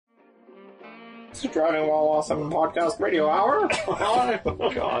This is Driving While Awesome Podcast Radio Hour. Oh,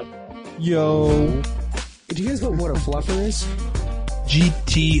 God. Yo. Do you guys know what a fluffer is?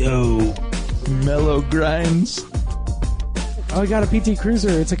 GTO. Mellow grinds. Oh, I got a PT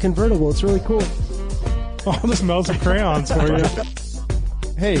Cruiser. It's a convertible. It's really cool. Oh, this smells of crayons for you.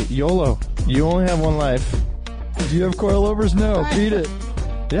 Hey, YOLO. You only have one life. Do you have coilovers? No. Beat it.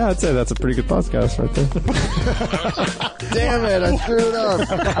 Yeah, I'd say that's a pretty good podcast right there. Damn it, I screwed it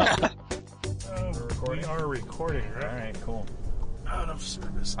up. We are recording, right? Alright, cool. Out of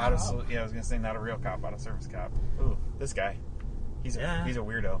service. I was gonna say not a real cop, out of service cop. Ooh, this guy. He's a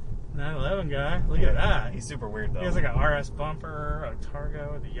weirdo. 911 guy. Look at that. He's super weird though. He has like a RS bumper, a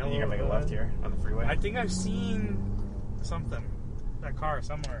Targa with a yellow. You gonna make a left here on the freeway? I think I've seen something. That car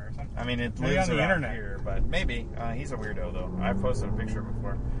somewhere or something. I mean, it maybe lives on the around internet here, but maybe. He's a weirdo though. I've posted a picture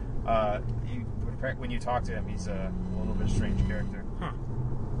before. When you talk to him, he's a little bit strange character. Huh.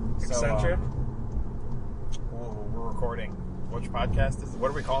 So, Eccentric? We're recording. Which podcast is?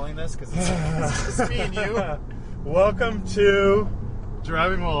 What are we calling this? Because it's me and you. Welcome to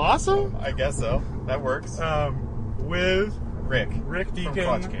Driving While Awesome. I guess so. That works. With Rick Deacon from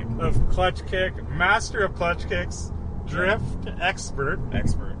Clutch Kick. of Clutch Kick, master of Clutch Kicks, drift expert.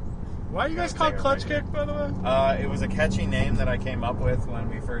 Why are you guys called Clutch Kick, by the way? It was a catchy name that I came up with when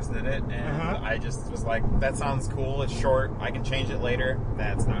we first did it, and I just was like, that sounds cool, it's short, I can change it later.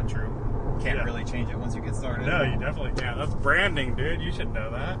 That's not true. Can't really change it once you get started. No, you definitely can't. That's branding, dude. You should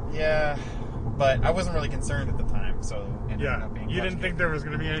know that. Yeah, but I wasn't really concerned at the time, so it ended up being you Clutch didn't Kick. think there was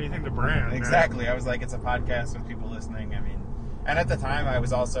going to be anything to brand. Exactly. Right? I was like, it's a podcast with people listening. I mean, and at the time,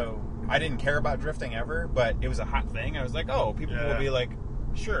 I didn't care about drifting ever, but it was a hot thing. I was like, oh, people will be like,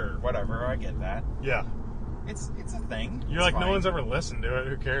 sure, whatever, I get that. Yeah. It's a thing. You're like, no one's ever listened to it.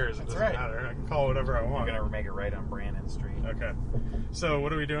 Who cares? It doesn't matter. I can call it whatever I want. We're going to make it right on Brandon Street. Okay. So,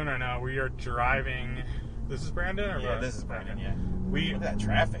 what are we doing right now? We are driving. This is Brandon? Or yeah, this is Brandon, yeah. Look at that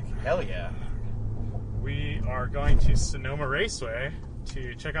traffic. Hell yeah. We are going to Sonoma Raceway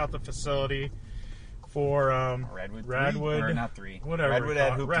to check out the facility for Radwood. Or not 3. Whatever. Radwood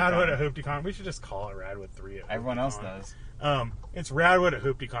at Hooptycon. Radwood at Hooptycon. We should just call it Radwood 3 at Everyone else does. It's Radwood at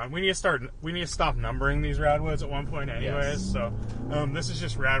Hooptycon. We need to stop numbering these Radwoods at one point anyways. Yes. So this is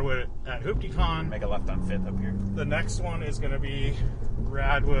just Radwood at Hooptycon. Make a left on 5th up here. The next one is going to be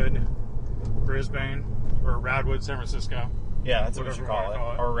Radwood Brisbane or Radwood San Francisco. Yeah, that's what we should call it.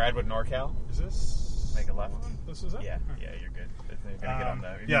 Or Radwood NorCal. Is this? Make a left. This is it? Yeah, you're good. You're gonna get on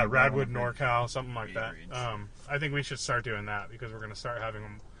the, Radwood NorCal, something like that. I think we should start doing that because we're going to start having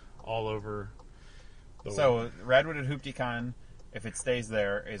them all over the world. Radwood at Hooptycon, if it stays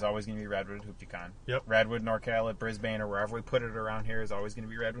there, is always going to be Radwood at Hooptycon. Yep. Radwood NorCal at Brisbane or wherever we put it around here is always going to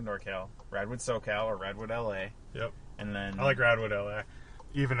be Radwood NorCal. Radwood SoCal or Radwood LA. Yep. And then I like Radwood LA,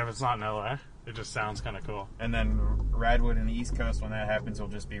 even if it's not in LA. It just sounds kind of cool. And then Radwood in the East Coast, when that happens, will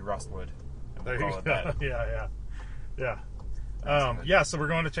just be Rustwood. And we'll call it that. Yeah. So we're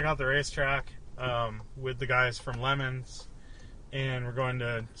going to check out the racetrack with the guys from Lemons, and we're going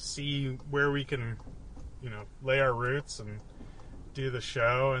to see where we can, lay our roots and do the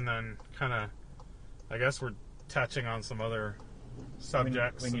show, and then kind of, I guess we're touching on some other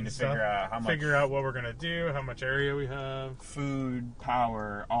subjects. We need to figure out what we're going to do, how much area we have, food,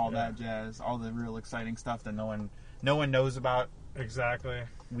 power, all that jazz, all the real exciting stuff that no one knows about. Exactly.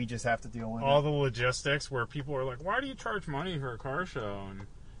 We just have to deal with all the logistics where people are like, why do you charge money for a car show?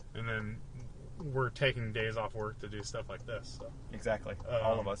 And then we're taking days off work to do stuff like this. So. Exactly.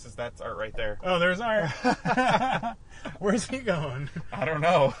 All of us. That's Art right there. Oh, there's Art. Where's he going? I don't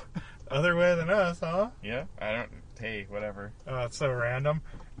know. Other way than us, huh? Yeah. Hey, whatever. It's so random.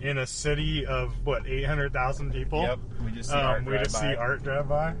 In a city of, 800,000 people? Yep. We just see Art drive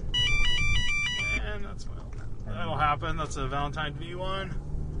by. And that'll happen. That's a Valentine V1.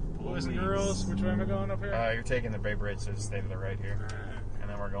 Boys and girls, which way am I going up here? You're taking the Bay Bridge, so just stay to the right here. And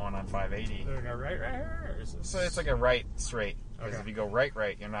then we're going on 580. So we go right here? Or is this... So it's like a right straight. Because Okay. if you go right,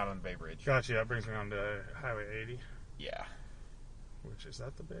 you're not on the Bay Bridge. Gotcha. That brings me on to Highway 80. Yeah. Which is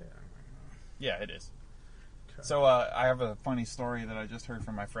that the Bay? I don't know. Yeah, it is. Okay. So I have a funny story that I just heard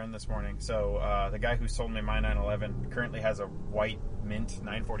from my friend this morning. So the guy who sold me my 911 currently has a white mint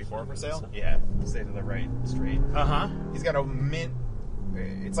 944 for sale. Yeah, stay to the right straight. He's got a mint.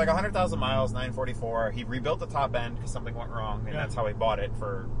 It's like 100,000 miles, 944. He rebuilt the top end because something went wrong, and that's how he bought it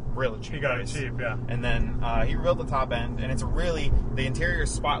for really cheap. He got it cheap, yeah. And then he rebuilt the top end, and it's the interior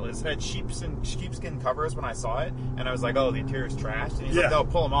is spotless. It had sheepskin covers when I saw it, and I was like, oh, the interior's trashed. And he's like, no,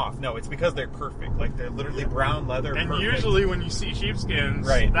 pull them off. No, it's because they're perfect. Like, they're literally brown leather. And perfect. usually when you see sheepskins,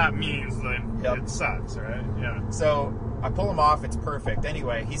 that means that it sucks, right? Yeah. So I pull him off. It's perfect.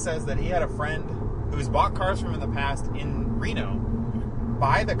 Anyway, he says that he had a friend who's bought cars from him in the past in Reno.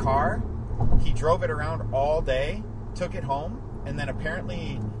 Buy the car, he drove it around all day, took it home, and then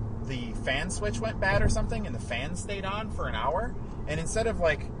apparently the fan switch went bad or something, and the fan stayed on for an hour. And instead of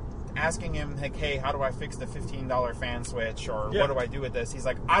like asking him, like, hey, how do I fix the $15 fan switch, or what do I do with this? He's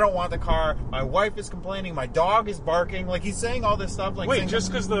like, I don't want the car. My wife is complaining. My dog is barking. Like, he's saying all this stuff. Like, wait, just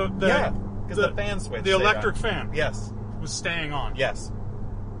because the fan switch, the electric fan, yes, was staying on. Yes.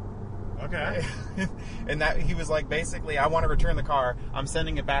 Okay. And that he was like, basically, I want to return the car. I'm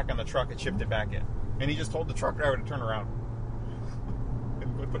sending it back on the truck. It shipped it back in, and he just told the truck driver to turn around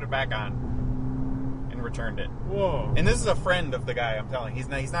and put it back on, and returned it. Whoa. And this is a friend of the guy I'm telling. He's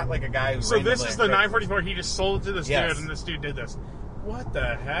not like a guy who's. So this is the 944. He just sold it to this Yes. dude, and this dude did this. What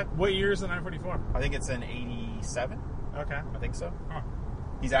the heck? What year is the 944? I think it's in 87. Okay. I think so. Huh.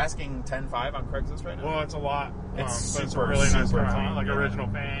 He's asking $10,500 on Craigslist right now. Well, it's a lot. It's but it's a super, really nice super car, clean, like yeah. original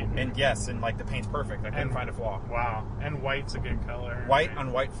paint. And yes, and like the paint's perfect. I couldn't find a flaw. Wow. And white's a good color. White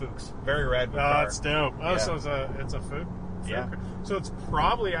on white Fuchs. Very red. Oh, car. it's dope. Oh, Yeah. so it's a food. Yeah. So it's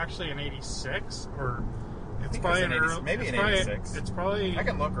probably actually an 86, or it's think probably it's an an 80 early, maybe it's an probably, 86. It's probably I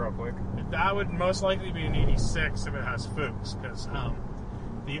can look real quick. that would most likely be an 86 if it has Fuchs, because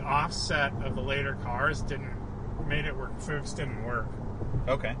the offset of the later cars made it where Fuchs didn't work.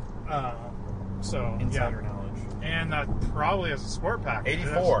 Okay. So Insider yeah. knowledge. And that probably has a sport pack.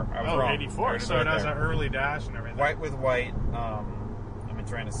 84. I was wrong. 84. There it is So right it has there. an early dash and everything. White with white. I've been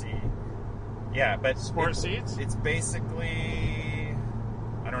trying to see. Yeah, but Sport seats? It's basically.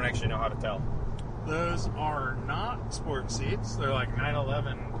 I don't actually know how to tell. Those are not sport seats. They're like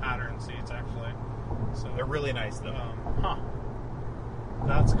 911 pattern seats, actually. So They're really nice though.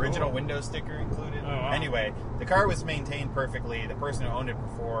 That's Original cool. window sticker included. Oh, wow. Anyway, the car was maintained perfectly. The person who owned it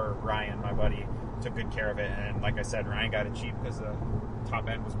before, Ryan, my buddy, took good care of it. And like I said, Ryan got it cheap because the top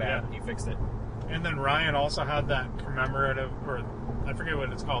end was bad. Yeah. He fixed it. And then Ryan also had that commemorative, or I forget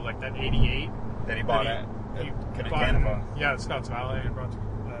what it's called, like that 88 That he bought at he bought Canapa. Yeah, at Scotts Valley and brought to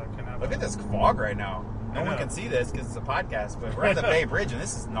Canapa. Look at this fog right now. No I one know. can see this because it's a podcast, but we're at the Bay Bridge and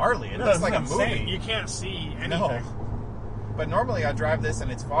this is gnarly. It No, looks that's like a what I'm saying. movie. You can't see anything. No. But normally I drive this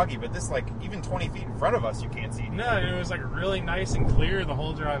and it's foggy, but this, like, even 20 feet in front of us, you can't see anything. No, it was like really nice and clear the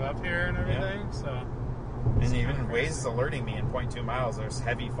whole drive up here and everything. So, And even Waze is alerting me in 0.2 miles, there's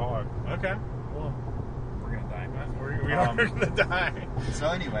heavy fog. okay, well, We're going to die. we are gonna die. So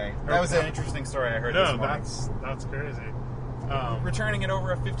anyway, that was an interesting story I heard this No, morning. that's crazy. Returning it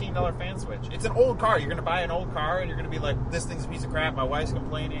over a $15 fan switch. It's an old car. You're going to buy an old car and you're going to be like, this thing's a piece of crap. My wife's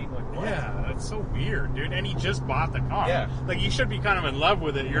complaining. Like, what? Yeah, that's so weird, dude. And he just bought the car. Yeah. Like, you should be kind of in love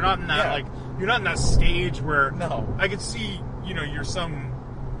with it. You're not in that, Yeah. like, you're not in that stage where... No. I could see, you're some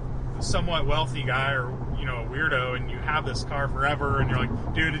somewhat wealthy guy or, a weirdo, and you have this car forever, and you're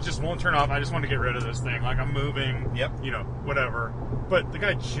like, dude, it just won't turn off. I just want to get rid of this thing. Like, I'm moving. Yep. Whatever. But the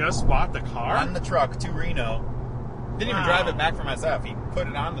guy just bought the car. On the truck to Reno. Didn't even Wow. drive it back for myself. He put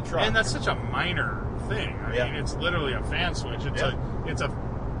it on the truck. And that's such a minor thing. I Yeah. mean, it's literally a fan switch. It's Yeah.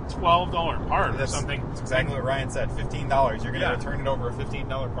 a $12 part or something. That's exactly what Ryan said. $15. You're going to Yeah. return it over a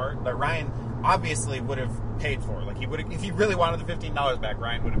 $15 part that Ryan obviously would have paid for. Like, he would have, if he really wanted the $15 back,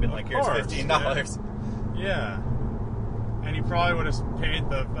 Ryan would have been like, here's course, $15. Yeah. And he probably would have paid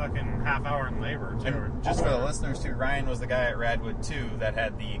the fucking half hour in labor, too. or And just for the whatever. listeners too, Ryan was the guy at Radwood 2 that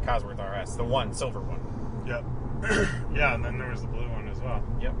had the Cosworth RS, the one silver one. Yep. Yeah, and then there was the blue one as well.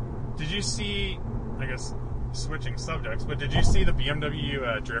 Yep. Did you see, I guess, switching subjects, but did you see the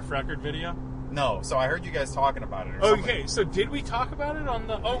BMW drift record video? No, so I heard you guys talking about it. Or something. Okay, so did we talk about it on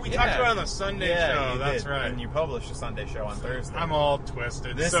the... Oh, we Yeah. talked about it on the Sunday Yeah, show. you That's did. right. And you published a Sunday show on Thursday. I'm all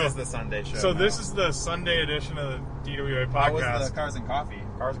twisted. This so, is the Sunday show. So now. this is the Sunday edition of the DWA podcast. How was the Cars and Coffee?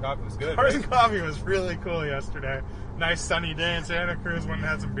 Cars and Coffee was good. Cars right? and Coffee was really cool yesterday. Nice sunny day in Santa Cruz. Went and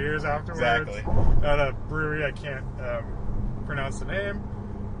had some beers afterwards. Exactly. At a brewery, I can't pronounce the name.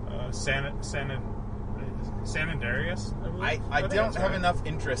 San Andreas, I believe. I think don't that's have right. enough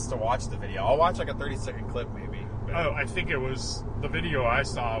interest to watch the video. I'll watch like a 30-second clip maybe. But Oh, I think it was... The video I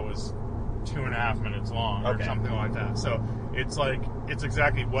saw was 2.5 minutes long or Okay. something like that. So it's like... It's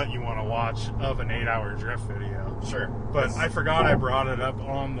exactly what you want to watch of an 8-hour drift video. Sure. But I forgot I brought it up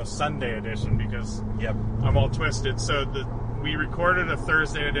on the Sunday edition because Yep. I'm all twisted. So we recorded a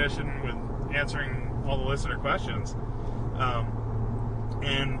Thursday edition with answering all the listener questions.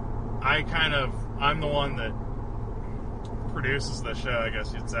 And I'm the one that produces the show, I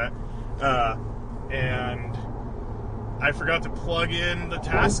guess you'd say. And I forgot to plug in the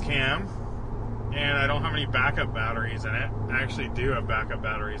Tascam and I don't have any backup batteries in it. I actually do have backup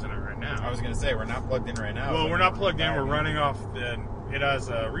batteries in it right now. I was going to say, we're not plugged in right now. Well, we're not plugged in. We're running off it has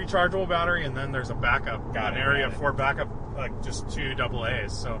a rechargeable battery, and then there's a backup, area for backup, like just 2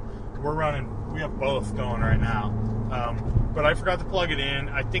 AA's. So we have both going right now. But I forgot to plug it in.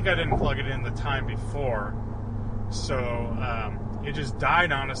 I think I didn't plug it in the time before. So it just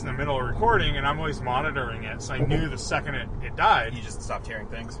died on us in the middle of recording, and I'm always monitoring it. So I knew the second it died. You just stopped hearing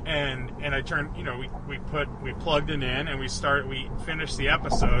things. And I turned, we plugged it in, and we finished the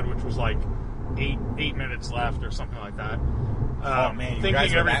episode, which was like 8 minutes left or something like that. Oh man, you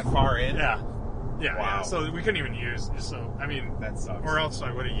guys were that far in? Yeah. Wow. Yeah. So we couldn't even use. So I mean, that sucks. Or else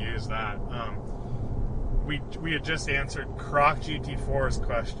I would have used that. We had just answered Croc GT4's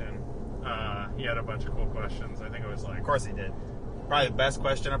question. He had a bunch of cool questions. I think it was like. Of course he did. Probably the best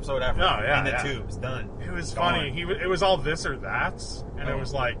question episode ever. Oh yeah. In the tubes, done. It was funny. It was all this or that, and it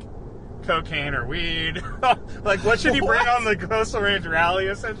was like cocaine or weed. Like what should he bring on the Coastal Range Rally?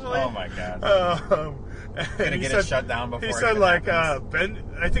 Essentially. Oh my god. Gonna get it shut down before. He said like I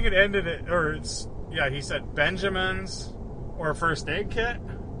think it ended it, or he said Benjamin's or a first aid kit.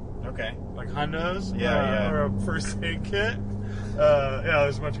 Okay. Like Hondos. Yeah. Or a first aid kit.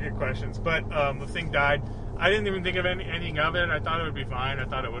 There's a bunch of good questions, but the thing died. I didn't even think of anything of it. I thought it would be fine. I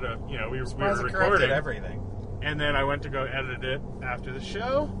thought it would have, we were recording everything. And then I went to go edit it after the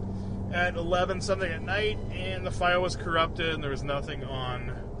show at 11 something at night, and the file was corrupted, and there was nothing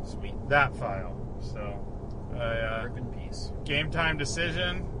on that file. So, rip in peace. Game time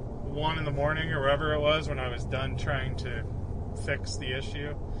decision, 1 in the morning or whatever it was when I was done trying to fix the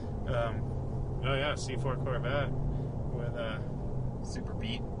issue. C4 Corvette with Super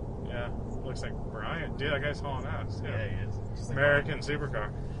Pete. Yeah, looks like Brian. Dude, that guy's hauling ass. Yeah, he is. Just like American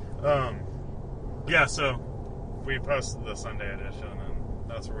supercar. So we posted the Sunday edition, and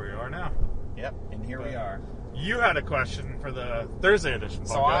that's where we are now. Yep, and here we are. You had a question for the Thursday edition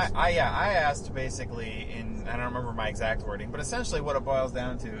podcast. So I asked basically I don't remember my exact wording, but essentially what it boils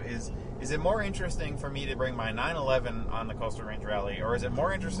down to is it more interesting for me to bring my 911 on the Coastal Range Rally, or is it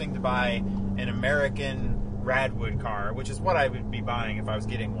more interesting to buy an American Radwood car, which is what I would be buying if I was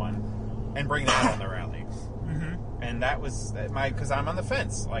getting one, and bring that on the rally? Mm-hmm. And that was because I'm on the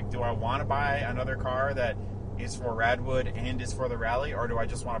fence. Like, do I want to buy another car that is for Radwood and is for the rally, or do I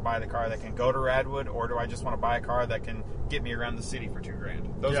just want to buy the car that can go to Radwood, or do I just want to buy a car that can get me around the city for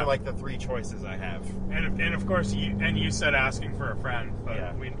 $2,000? Those are like the 3 choices I have. And of course, you said asking for a friend, but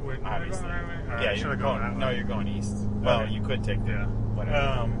yeah, we're obviously. Going right way? Yeah, you're going. No, you're going east. Well, you could take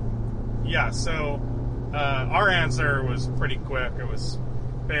whatever. So our answer was pretty quick. It was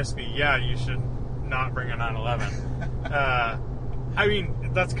basically, you should not bring a 911. I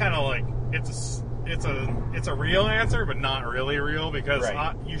mean, that's kind of like it's a real answer, but not really real, because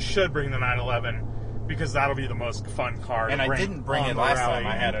you should bring the 911 because that'll be the most fun car. And I didn't bring it last time.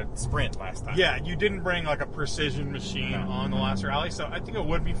 I had a Sprint last time. Yeah, you didn't bring like a precision machine on the last rally, so I think it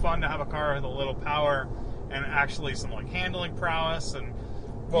would be fun to have a car with a little power and actually some like handling prowess and.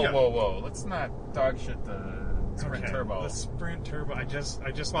 Whoa! Let's not dog shit the Sprint Turbo. The Sprint Turbo. I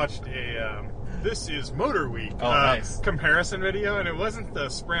just watched a This Is Motor Week nice. Comparison video, and it wasn't the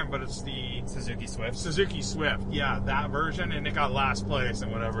Sprint, but it's the Suzuki Swift. Suzuki Swift, yeah, that version, and it got last place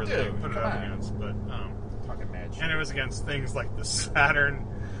and whatever they put it up against. But talking match, and it was against things like the Saturn.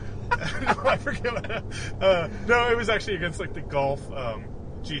 No, I forget. No, it was actually against like the Golf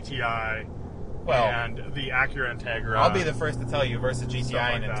GTI. And the Acura Integra. I'll be the first to tell you, versus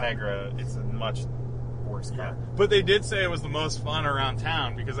GTI and like Integra, it's a much worse car. Yeah. But they did say it was the most fun around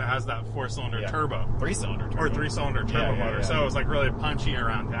town because it has that 4-cylinder turbo. 3-cylinder turbo. Or 3-cylinder turbo motor. Yeah. So it was like really punchy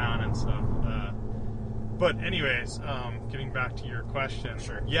around town and stuff. But anyways, getting back to your question.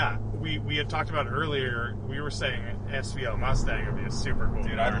 Sure. Yeah, we had talked about earlier, we were saying SVO Mustang would be a super cool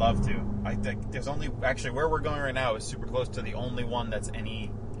Dude, car. I'd love to. I think there's only, actually where we're going right now is super close to the only one that's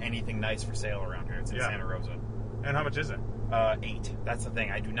anything nice for sale around here. It's in Santa Rosa. And how much is it? 8. That's the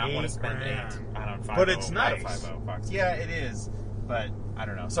thing. I do not want to spend $8 on a 5.0. But it's nice. 5.0 Fox. Yeah, it is. But I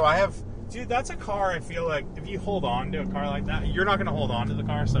don't know. So I have. Dude, that's a car. I feel like if you hold on to a car like that, you're not going to hold on to the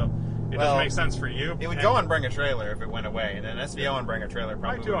car, so it doesn't make sense for you. It would go on Bring a Trailer if it went away, and then SVO and Bring a Trailer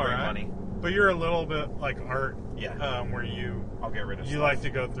probably would bring money. But you're a little bit like Art, where I'll get rid of you stuff. like to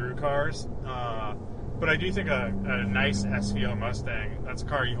go through cars. But I do think a nice SVO Mustang, that's a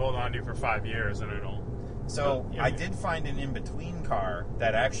car you hold on to for 5 years and it'll. So I did find an in-between car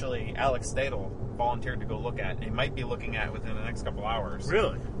that actually Alex Stadel volunteered to go look at. He might be looking at within the next couple hours.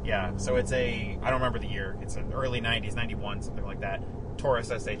 Really? Yeah. So it's I don't remember the year. It's an early 90s, 91, something like that. Taurus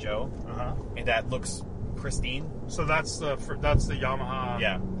SHO. Uh-huh. And that looks pristine. So that's the Yamaha.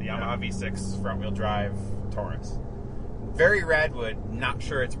 Yeah, the Yamaha V6 front wheel drive Taurus. Very rad wood. Not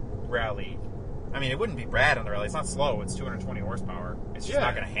sure it's rally. I mean, it wouldn't be rad on the rally. It's not slow. It's 220 horsepower. It's just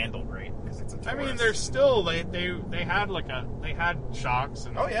not going to handle great because it's a Taurus. I mean, there's still they had shocks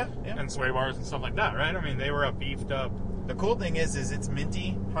and and sway bars and stuff like that, right? I mean, they were a beefed up. The cool thing is it's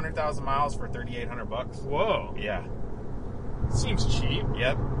minty, 100,000 miles for $3,800. Whoa. Yeah. Seems cheap.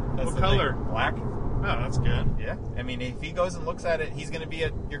 Yep. That's What the color? thing. Black. Oh, that's good. Yeah. I mean, if he goes and looks at it, he's going to be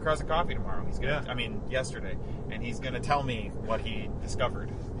at Your Cars of Coffee tomorrow. He's gonna, Yeah. I mean, yesterday. And he's going to tell me what he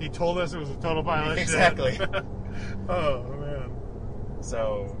discovered. He told us it was a total pile of shit. Exactly. Oh, man.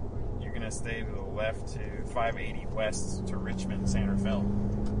 So, you're going to stay to the left to 580 west to Richmond, Santa Fe.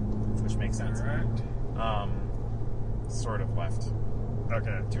 Which makes sense. All right. Sort of left.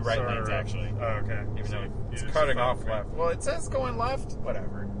 Okay. Two right lanes, actually. Oh, okay. Even So though you it's just cutting fuck, off right? left. Well, it says going left.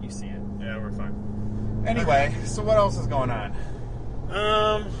 Whatever. You see it. Yeah, we're fine. Anyway, so what else is going on?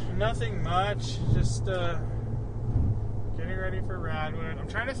 Nothing much. Just getting ready for Radwood. I'm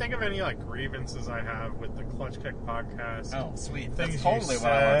trying to think of any grievances I have with the Clutch Kick podcast. Oh, sweet. Things That's totally you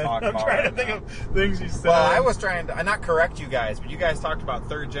what I want to said. talk I'm about. trying right to think now. of things you said. Well, I was trying to not correct you guys, but you guys talked about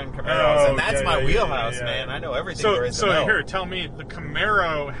third-gen Camaros, and that's my wheelhouse, man. I know everything there is to know. So here, tell me, the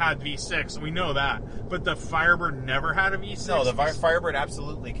Camaro had V6, we know that, but the Firebird never had a V6? No, the Firebird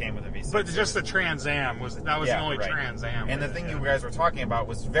absolutely came with a V6. But just the Trans Am was the only right. Trans Am. And the thing you guys were talking about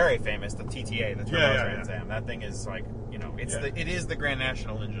was very famous, the TTA, the Turbo Trans Am. That thing is it is the Grand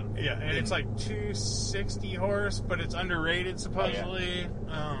National engine. Yeah, and it's 260 horse, but it's underrated supposedly.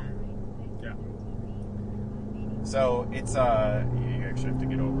 Yeah. So it's you actually have to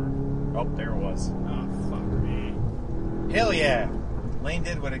get over. Oh, there it was. Oh, fuck me. Hell yeah! Lane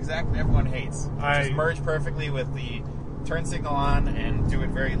did what exactly everyone hates. Just merge perfectly with the turn signal on and do it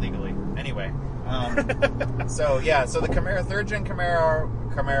very legally. Anyway, so the Camaro, third-gen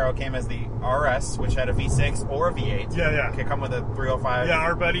Camaro came as the RS, which had a V6 or a V8. Yeah. It could come with a 305. Yeah,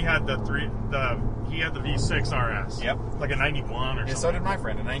 our buddy had the V6 RS. Yep. Like a 91 or something. Yeah, so did my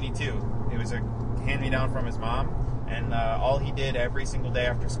friend, a 92. It was a hand-me-down from his mom. And all he did every single day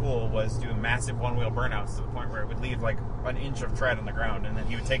after school was do massive one-wheel burnouts to the point where it would leave an inch of tread on the ground, and then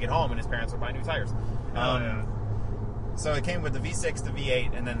he would take it home, and his parents would buy new tires. So it came with the V6, the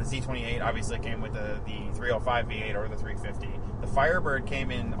V8, and then the Z28 obviously came with the 305 V8 or the 350. The Firebird came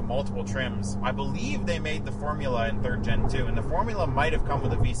in multiple trims. I believe they made the Formula in third gen too, and the Formula might have come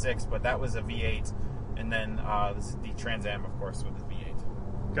with a V6, but that was a V8, and then the Trans Am, of course, with the V8.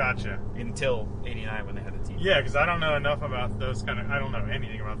 Gotcha. Until '89 when they had the T. Yeah, because I don't know enough about those I don't know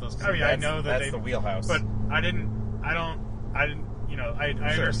anything about those. I mean, I know that that's the wheelhouse, but I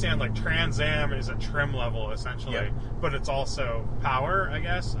understand Trans Am is a trim level essentially, but it's also power, I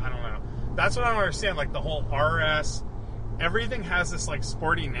guess. I don't know. That's what I don't understand. The whole RS, everything has this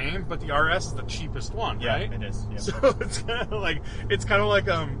sporty name, but the RS is the cheapest one, right? Yeah, it is. Yep. So it's kind of like it's going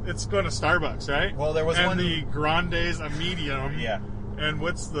to Starbucks, right? Well, there was and one. The Grande's a medium. Yeah. And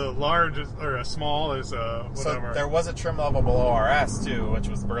what's the large or a small is whatever? So there was a trim level below RS too, which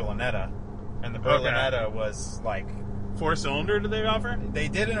was Berlinetta, and the Berlinetta was 4-cylinder. Did they offer? They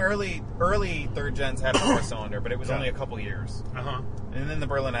did an early third gens had a 4-cylinder, but it was only a couple years. And then the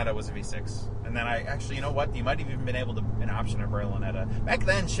Berlinetta was a V6, and then you know what? You might have even been able to an option a Berlinetta. Back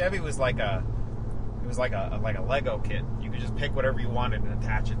then, Chevy was like a Lego kit. You could just pick whatever you wanted and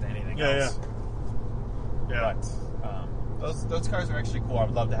attach it to anything else. Yeah. But those cars are actually cool. I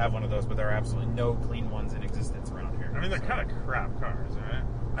would love to have one of those, but there are absolutely no clean ones in existence around here. I mean, they're kind of crap cars, right?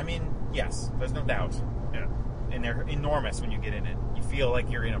 I mean, yes, there's no doubt. Yeah. And they're enormous when you get in it. You feel like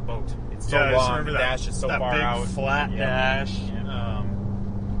you're in a boat. It's so long. The dash is so far big out. Flat dash. Yeah.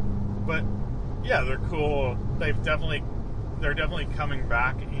 But yeah, they're cool. They're definitely coming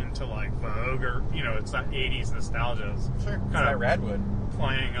back into vogue, or it's that '80s nostalgia. Sure. It's Kind that of Radwood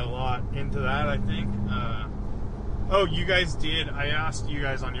playing a lot into that, I think. You guys did. I asked you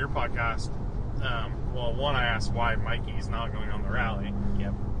guys on your podcast. One, I asked why Mikey's not going on the rally.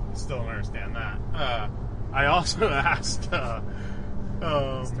 Yep. Still don't understand that. I also asked.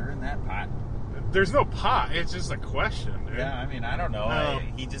 Stirring that pot. There's no pot. It's just a question, dude. Yeah, I mean, I don't know.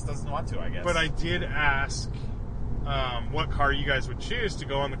 He just doesn't want to, I guess. But I did ask what car you guys would choose to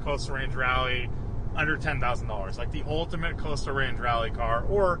go on the Coastal Range Rally under $10,000, the ultimate Coastal Range Rally car,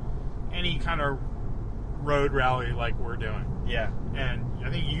 or any kind of road rally like we're doing. Yeah. And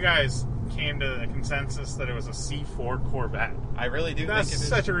I think you guys came to the consensus that it was a C4 Corvette. I really do think it is. That's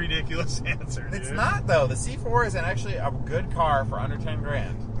such a ridiculous answer, dude. It's not, though. The C4 is actually a good car for under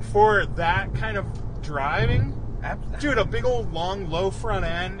 $10,000. For that kind of driving, Dude, a big old long low front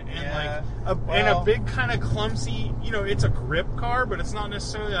end and Yeah, and a big kind of clumsy. It's a grip car, but it's not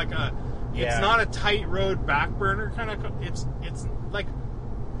necessarily like a. Yeah. It's not a tight road back burner kind of. It's like.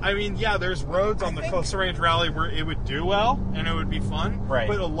 I mean, yeah, there's roads on the Coastal Range Rally where it would do well and it would be fun. Right.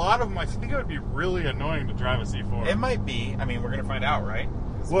 But a lot of them, I think it would be really annoying to drive a C4. It might be. I mean, we're going to find out, right?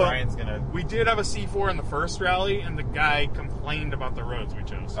 'Cause Well, Brian's going to... We did have a C4 in the first rally, and the guy complained about the roads we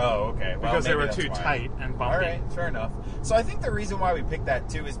chose. Oh, okay. Well, because they maybe were that's too why. tight and bumpy. All right, fair enough. So I think the reason why we picked that,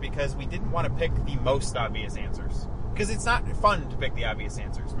 too, is because we didn't want to pick the most obvious answers. Because it's not fun to pick the obvious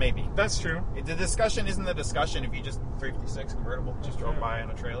answers, maybe. That's true. The discussion isn't the discussion if you just 356 convertible, just drove by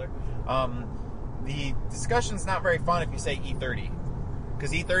on a trailer. The discussion's not very fun if you say E30.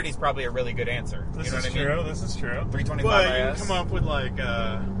 Because E30 is probably a really good answer. This you know is what I mean? true. This is true. 325 But you IS. can come up with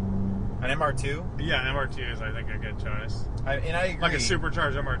An MR2? yeah, MR2 is I think a good choice. And I agree. Like a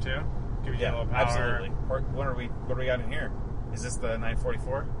supercharged MR2. Give you a Yeah, little power. absolutely. What do we got in here? Is this the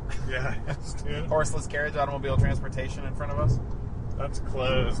 944? Yeah, yes, dude. Horseless carriage, automobile transportation in front of us? That's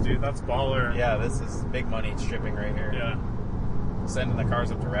close, dude. That's baller. Yeah, this is big money stripping right here. Yeah, Sending the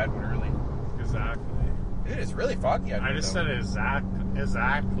cars up to Radwood early. exactly. Dude, it's really foggy out here. I just though. said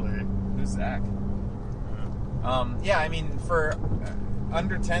exactly. Who's Zach? Yeah, I mean, for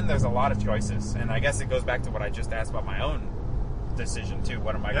under 10, there's a lot of choices. And I guess it goes back to what I just asked about my own decision, too.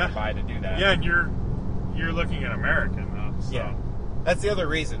 What am I going to buy to do that? Yeah, and you're looking at American, though. So. Yeah. That's the other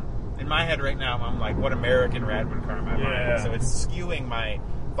reason. In my head right now, I'm like, what American Radwood car am I buying? So it's skewing my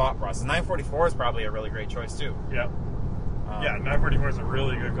thought process. 944 is probably a really great choice, too. Yep. Yeah, 944 is a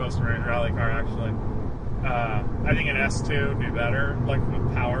really good Coastal Range Rally car, actually. I think an S2 would be better, like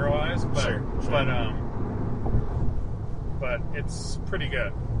power-wise, but Sure. but it's pretty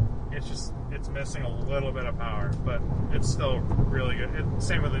good. It's missing a little bit of power, but it's still really good.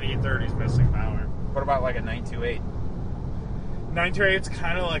 Same with an E30's missing power. What about like a 928? 928's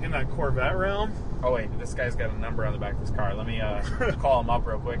kind of like in that Corvette realm. Oh, wait, this guy's got a number on the back of his car. Let me call him up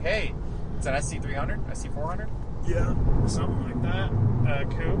real quick. Hey, it's an SC300? SC400? Yeah, something like that.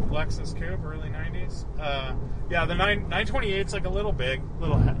 Coupe, Lexus Coupe, early 90s. Yeah, the 928's like a little big,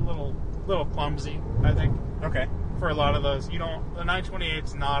 little clumsy, I think. Okay. For a lot of those, the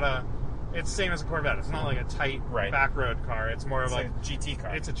 928's not it's the same as a Corvette. It's not like a tight back road car. It's more of It's like a GT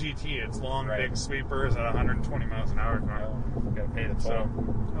car. It's a GT. It's long, big sweepers at 120 miles an hour car. Gotta pay the toll. So,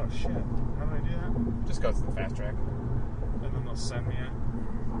 oh shit, how do I do that? Just go to the fast track. And then they'll send me it.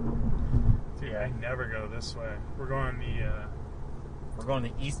 Dude, I never go this way. We're going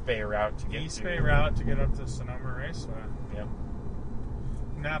the East Bay route to get East Bay route to get up to Sonoma Raceway. Yep.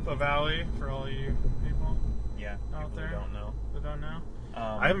 Napa Valley for all you people. Yeah. Out there who don't know. that don't know.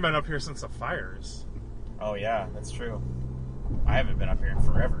 I haven't been up here since the fires. Oh yeah, that's true. I haven't been up here in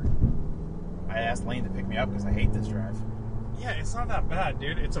forever. I asked Lane to pick me up because I hate this drive. Yeah, it's not that bad,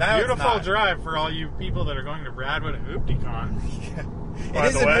 dude. It's a No, it's beautiful not. drive for all you people that are going to Radwood and Hooptycon. It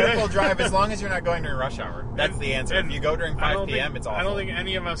is a beautiful drive as long as you're not going during rush hour. That's the answer. And if you go during 5 p.m., it's awful. I don't think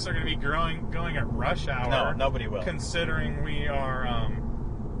any of us are going to be going at rush hour. No, nobody will. Considering we are,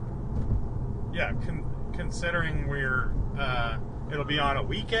 considering we're, it'll be on a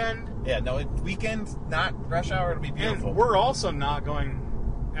weekend. Yeah, no, weekend, not rush hour, it'll be beautiful. And we're also not going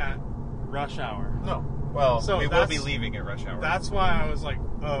at rush hour. No. Well, So we will be leaving at rush hour. That's why I was like,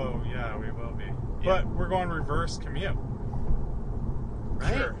 oh, yeah, we will be. Yeah. But we're going reverse commute.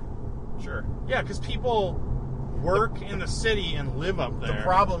 Right? Sure. Yeah, because people work in the city and live up there. The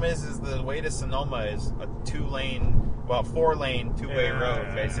problem is the way to Sonoma is a 4-lane, two-way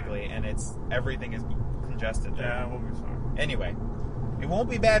road, basically, and everything is congested there. Yeah, we'll be fine. Anyway, it won't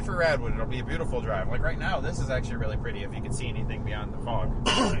be bad for Radwood. It'll be a beautiful drive. Like right now, this is actually really pretty if you can see anything beyond the fog.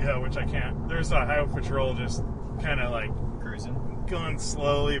 Yeah, which I can't. There's a highway patrol just kind of like Cruising. going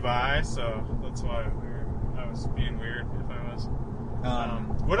slowly by, so that's why I was being weird if I was.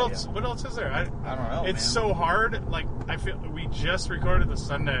 What else? Yeah. What else is there? I don't know. It's so hard. Like I feel we just recorded the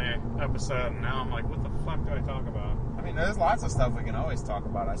Sunday episode, and now I'm like, what the fuck do I talk about? I mean, there's lots of stuff we can always talk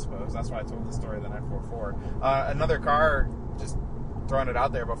about, I suppose. That's why I told the story of the 944. Another car, just throwing it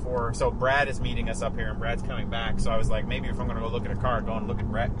out there before. So Brad is meeting us up here, and Brad's coming back. So I was like, maybe if I'm going to go look at a car, go and look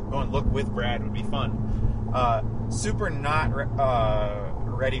with Brad would be fun. Super not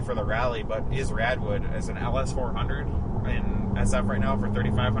ready for the rally, but is Radwood as an LS400 in SF right now for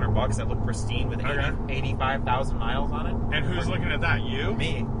 $3,500 that look pristine with 85,000 miles on it. And who's looking at that? You?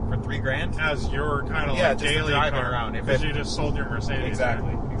 Me for $3,000 As your kind of Yeah, like just daily driving car, around. because you just sold your Mercedes.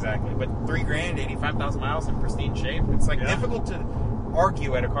 Exactly. But $3,000, 85,000 miles in pristine shape. It's like difficult to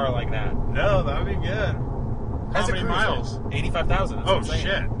argue at a car like that. No, that would be good. How many miles? 85,000. Oh,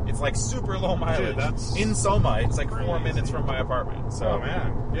 shit. It's like super low mileage. Dude, that's in Soma. It's like 4 crazy. minutes from my apartment. So Oh,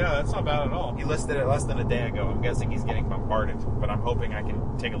 man. Yeah, that's not bad at all. he listed it less than a day ago. I'm guessing he's getting bombarded, but I'm hoping I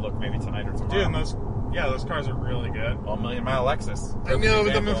can take a look maybe tonight or tomorrow. Dude, and those cars are really good. Well, $1 Million Mile Lexus. I know,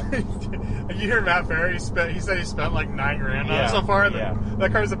 Example. but you hear Matt Ferry, he said he spent like $9,000 on Yeah, it so far. yeah.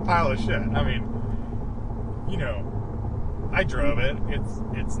 That car's a pile of shit. I mean, you know, I drove it.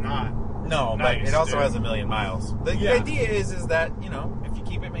 It's not. No, Nice, but it also dude. has 1 million miles. The Yeah. idea is that, you know, if you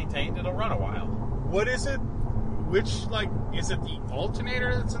keep it maintained, it'll run a while. What is it? Which, like, is it the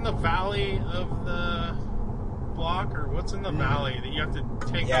alternator that's in the valley of the block, or what's in the valley that you have to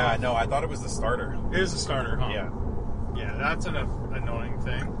take Yeah, off? no, I thought it was the starter. It is a starter, huh? Yeah. Yeah, that's an annoying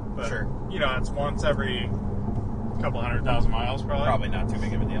thing. But, Sure. you know, it's once every couple 100,000 miles, probably. Probably not too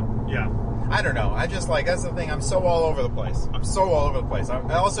big of a deal. Yeah. I don't know. I just like, that's the thing. I'm so all over the place.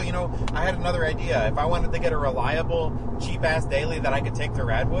 I also, you know, I had another idea. If I wanted to get a reliable, cheap-ass daily that I could take to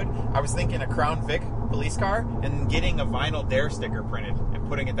Radwood, I was thinking a Crown Vic police car and getting a vinyl Dare sticker printed and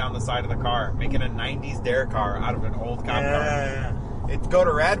putting it down the side of the car, making a 90s Dare car out of an old cop car. Yeah. It'd go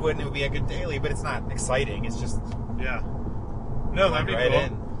to Radwood and it would be a good daily, but it's not exciting. It's just Yeah. No, that'd be right cool.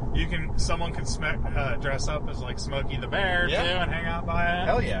 in. Someone could dress up as like Smokey the Bear Yeah. too, and hang out by it.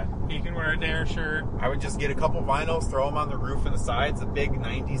 hell yeah. He can wear a Dare shirt. I would just get a couple vinyls, throw them on the roof and the sides, the big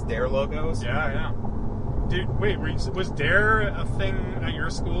 90s Dare logos. Yeah. Dude, wait, was Dare a thing at your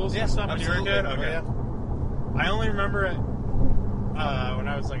schools and stuff when you were a kid? Absolutely. Okay. Oh, I only remember it when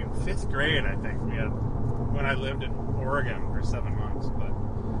I was like in 5th grade, I think. When I lived in Oregon for 7 months. But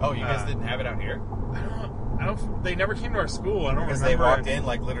yeah. Oh, you guys didn't have it out here? I don't. They never came to our school. I don't Because remember. they walked in,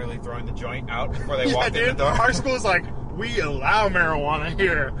 like, literally throwing the joint out before they Yeah, walked in the dude. door. Our school's like, we allow marijuana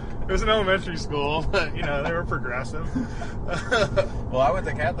here. It was an elementary school, but, you know, they were progressive. Well, I went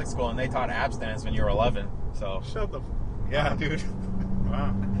to Catholic school, and they taught abstinence when you were 11, so... Shut the... Yeah, dude.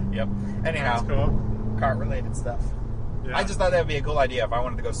 Wow. Yep. Anyhow, That's cool. cart-related stuff. Yeah. I just thought that would be a cool idea if I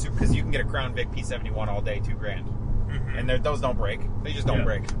wanted to go super... Because you can get a Crown Vic P71 all day, $2,000. Mhm. And those don't break. They just don't Yeah.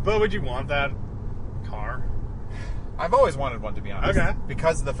 break. But would you want that car? I've always wanted one, to be honest. Okay.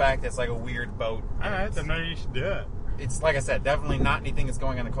 Because of the fact it's like a weird boat. Alright, then maybe you should do it. It's, like I said, definitely not anything that's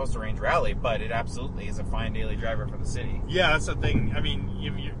going on the Coastal Range Rally, but it absolutely is a fine daily driver for the city. Yeah, that's the thing. I mean,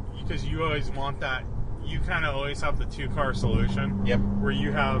 because you always want that. You kind of always have the 2-car solution. Yep. Where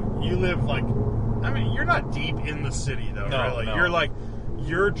you live like, I mean, you're not deep in the city though. No, really. no.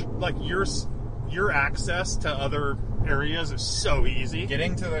 Your access to other areas is so easy.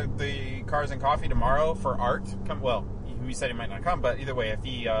 Getting to the Cars and Coffee tomorrow for Art, he said he might not come, but either way, if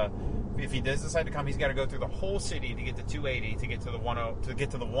he does decide to come, he's got to go through the whole city to get to 280 to get to the 10 to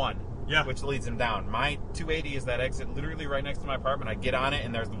get to the 1. Yeah. Which leads him down. My 280 is that exit literally right next to my apartment. I get on it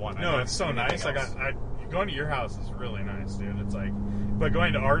and there's the 1. I No, don't it's so do nice. anything Like else. going to your house is really nice, dude. It's like, but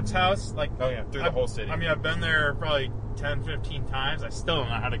going to Art's house, like, Oh yeah, through the whole city. I mean, I've been there probably 10, 15 times. I still don't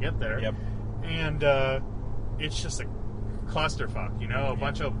know how to get there. Yep. And it's just a clusterfuck, you know, a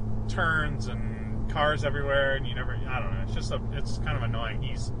bunch of turns and cars everywhere, and I don't know. It's kind of annoying.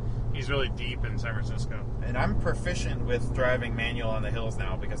 He's really deep in San Francisco. And I'm proficient with driving manual on the hills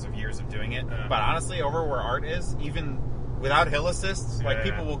now because of years of doing it. Yeah. But honestly, over where Art is, even without hill assists, like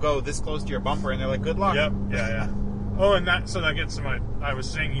people will go this close to your bumper and they're like, "Good luck." Yep. Yeah. Oh, and that gets to I was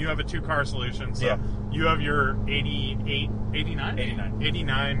saying you have a 2-car solution. So Yeah. you have your 89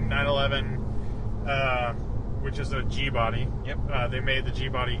 911, which is a G body. Yep. They made the G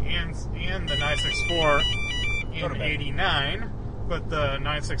body and the 964 Go to in bed. 89, but the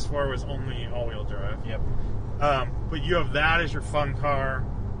 964 was only all-wheel drive. Yep. But you have that as your fun car,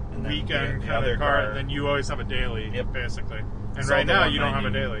 And then weekend the kind other of car. car- Then you always have a daily, Yep. basically. And So right the now you don't have a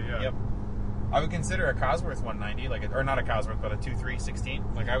 190. daily. Yeah. Yep. I would consider a Cosworth 190, or not a Cosworth, but a 2316.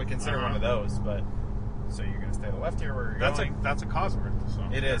 Like I would consider Uh-huh. one of those. But so you're gonna stay to the left here, where you're going? That's a Cosworth. So.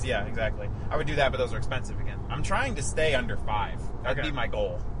 It is, yeah, exactly. I would do that, but those are expensive again. I'm trying to stay under 5. That'd Okay. be my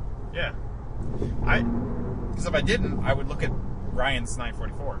goal. Yeah. Because if I didn't, I would look at Ryan's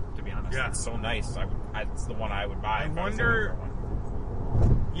 944. To be honest, Yeah. it's so nice. It's the one I would buy. I if was wonder- looking for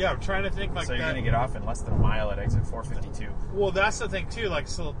one. Yeah, I'm trying to think like So you're that. gonna get off in less than a mile at exit 452. Well, that's the thing too. Like,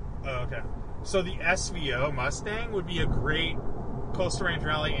 so okay. So the SVO Mustang would be a great Coastal Range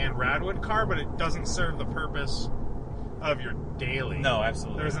Rally and Radwood car, but it doesn't serve the purpose of your daily. No,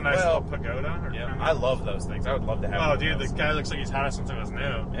 absolutely. There's a nice Well, little pagoda. Or Yeah, kinda- I love those things. I would love to have. Oh, one of dude, those. the guy looks like he's had it since it was new.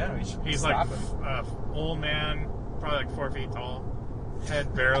 Yeah, we should He's like stop him. old man, probably like 4 feet tall,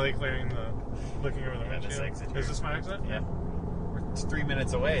 head barely clearing looking over the Yeah, this windshield. exit Is here. this my exit? Yeah, we're 3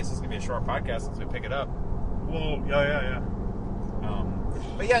 minutes away, so it's gonna be a short podcast once we pick it up. Well, yeah.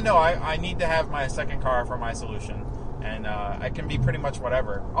 But yeah, no, I need to have my second car for my solution. And I can be pretty much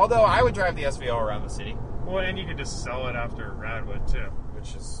whatever. Although I would drive the SVO around the city. Well, and you could just sell it after Radwood, too.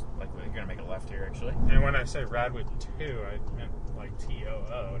 Which is, like, you're going to make a left here, actually. And when I say Radwood 2, I meant, like,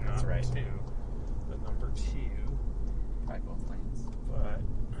 T-O-O, not That's right. 2. The number 2. Probably both lanes. But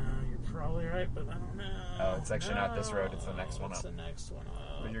you're probably right, but I don't know. Oh, it's actually not this road. It's the next one up. It's the next one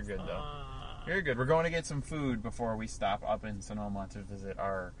up. But you're good, though. You're good. We're going to get some food before we stop up in Sonoma to visit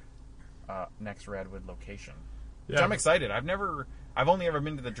our next Radwood location. Which I'm excited. I've only ever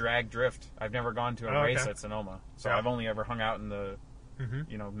been to the drag drift. I've never gone to a race at Sonoma. So I've only ever hung out in the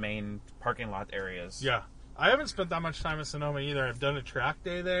main parking lot areas. Yeah. I haven't spent that much time at Sonoma either. I've done a track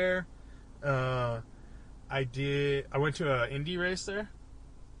day there. I went to an Indy race there.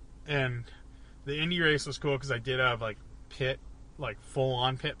 And the Indy race was cool because I did have full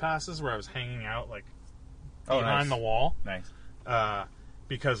on pit passes where I was hanging out behind the wall. Nice.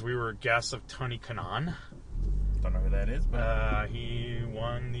 Because we were guests of Tony Kanaan. Don't know who that is, but He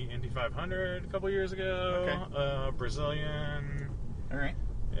won the Indy 500 a couple years ago. Okay. Brazilian. All right.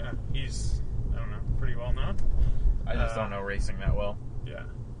 Yeah, he's, I don't know, pretty well known. I just don't know racing that well. Yeah.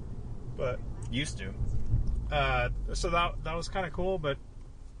 But used to. So that was kind of cool, but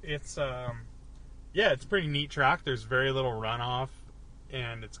it's it's a pretty neat track. There's very little runoff,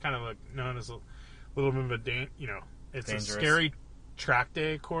 and it's kind of known as a little bit of a it's dangerous. A scary track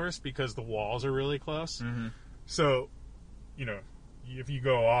day course because the walls are really close. Mm-hmm. So, if you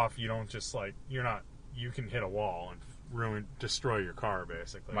go off, you don't just you can hit a wall and destroy your car,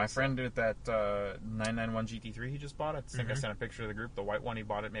 basically. My friend did that 991 GT3 he just bought. I think I sent a picture of the group. The white one, he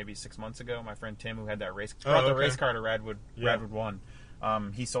bought it maybe 6 months ago. My friend Tim, who had that race, brought the race car to Radwood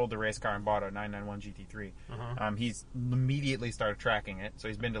 1. He sold the race car and bought a 991 GT3. Uh-huh. He's immediately started tracking it, so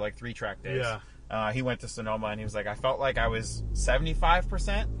he's been to 3 track days. Yeah. He went to Sonoma and he was like, I felt like I was 75%,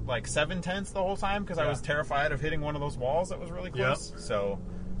 7/10 the whole time because I was terrified of hitting one of those walls that was really close. Yep. So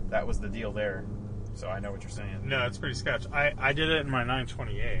that was the deal there. So I know what you're saying. No, it's pretty sketch. I did it in my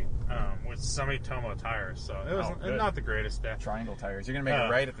 928 with Sumitomo tires, so it was not the greatest day. Triangle tires. You're going to make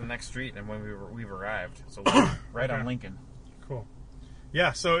it right at the next street and when we've arrived. So right on Lincoln. Cool.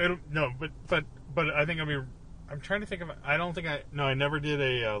 Yeah, so but I think I'm trying to think of. I never did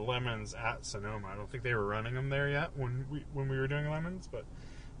a Lemons at Sonoma. I don't think they were running them there yet when we were doing Lemons. But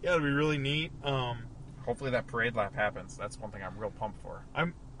yeah, it'd be really neat. Hopefully that parade lap happens. That's one thing I'm real pumped for. As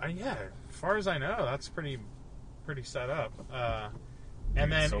far as I know, that's pretty set up.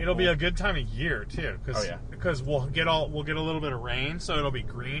 And then it'll be a good time of year too, because we'll get a little bit of rain, so it'll be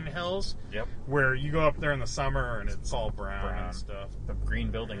green hills. Yep. Where you go up there in the summer and it's all brown and stuff. The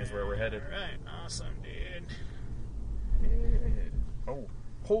green building is where we're headed. Right. Awesome, dude. Oh,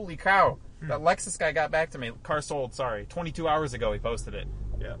 holy cow. That Lexus guy got back to me. Car sold, 22 hours ago he posted it.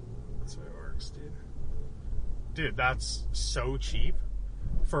 Yeah. That's the way it works, dude. Dude, that's so cheap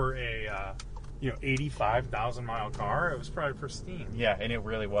for a 85,000 mile car. It was probably pristine. Yeah, and it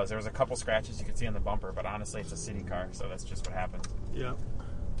really was. There was a couple scratches you could see on the bumper, but honestly it's a city car, so that's just what happened. Yeah.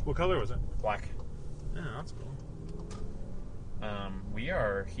 What color was it? Black. Yeah, that's cool. We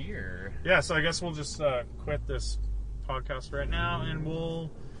are here. Yeah, so I guess we'll just quit this podcast right now, and we'll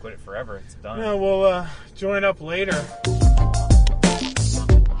quit it forever. It's done. Yeah, we'll join up later.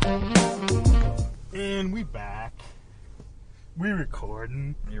 And we back. We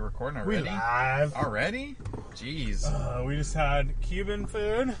recording. You recording already? We live already? Jeez. We just had Cuban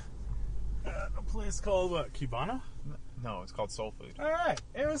food at a place called Cubano. No, it's called Soul Food. All right,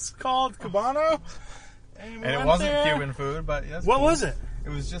 it was called Cubano. And it wasn't Cuban food, but yes. What was it? It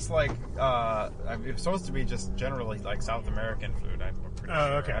was just it was supposed to be just generally South American food. I'm pretty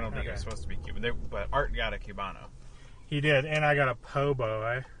sure. Okay. I don't think it was supposed to be Cuban. But Art got a Cubano. He did, and I got a po'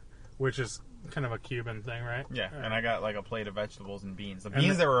 boy, which is kind of a Cuban thing, right? Yeah, and I got a plate of vegetables and beans. The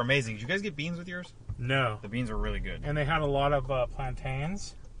beans that were amazing. Did you guys get beans with yours? No. The beans were really good. And they had a lot of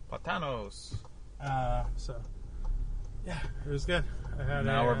plantains. Platanos. So, yeah, it was good.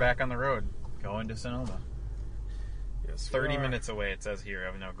 Now we're back on the road, going to Sonoma. Yes, 30 minutes away, it says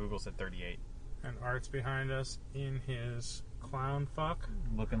here. No, Google said 38. And Art's behind us in his clown fuck.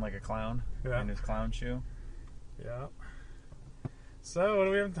 Looking like a clown in his clown shoe. Yeah. So, what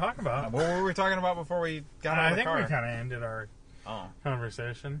do we have to talk about? What were we talking about before we got out of the car? I think we kind of ended our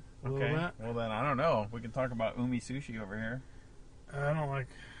conversation a little bit. Well, then, I don't know. We can talk about Umi Sushi over here. I don't like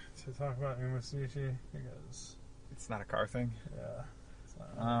to talk about Umi Sushi because... It's not a car thing? Yeah. It's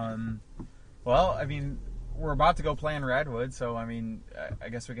not well, I mean... We're about to go play in Radwood, so I mean, I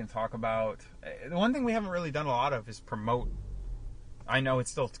guess we can talk about... The one thing we haven't really done a lot of is promote... I know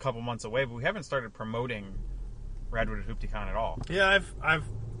it's still a couple months away, but we haven't started promoting Radwood at Hooptycon at all. Yeah,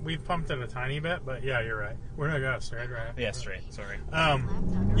 we've pumped it a tiny bit, but yeah, you're right. We're gonna go straight, right? Yeah, straight. Sorry.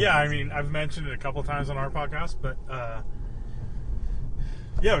 Yeah, I mean, I've mentioned it a couple times on our podcast, but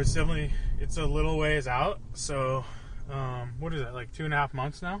yeah, it's a little ways out. So, what is it, like 2.5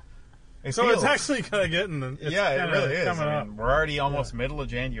 months now? It's actually kind of getting the. Yeah, it really is. Coming up. We're already almost middle of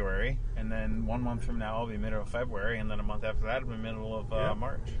January, and then 1 month from now will be middle of February, and then a month after that will be middle of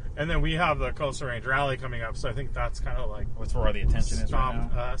March. And then we have the Coastal Range Rally coming up, so I think that's kind of like what's where all the attention is right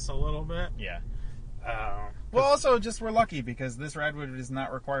stopped now. us a little bit. Yeah. Well, also, just we're lucky because this Radwood does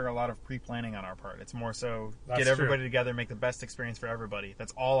not require a lot of pre-planning on our part. It's more so get everybody together, make the best experience for everybody.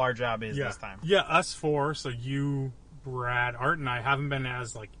 That's all our job is this time. Yeah, us four. So you, Brad, Art, and I haven't been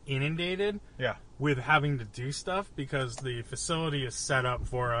as like inundated with having to do stuff because the facility is set up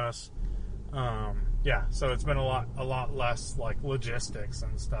for us. So it's been a lot less like logistics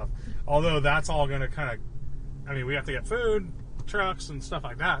and stuff. Although that's all going to kind of, I mean, we have to get food, trucks, and stuff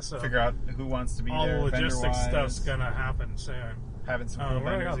like that. So figure out who wants to be all there. All the logistics vendor-wise. Stuff's going to happen soon. Having some cool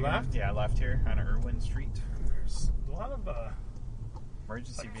where vendors do I go, left? Yeah, left here on Irwin Street. There's a lot of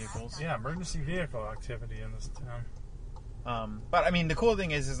emergency vehicles. Yeah, emergency vehicle activity in this town. But I mean, the cool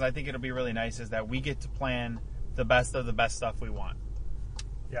thing is I think it'll be really nice is that we get to plan the best of the best stuff we want.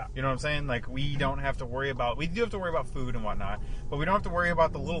 Yeah. You know what I'm saying? Like, we don't have to worry about... We do have to worry about food and whatnot, but we don't have to worry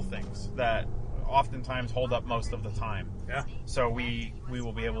about the little things that oftentimes hold up most of the time. Yeah. So we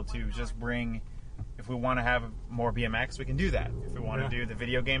will be able to just bring... If we want to have more BMX, we can do that. If we want to do the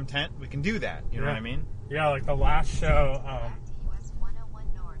video game tent, we can do that. You know what I mean? Yeah, like the last show...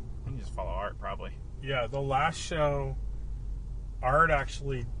 you can just follow Art, probably. Yeah, the last show... Art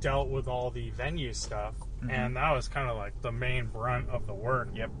actually dealt with all the venue stuff, and that was kind of like the main brunt of the work.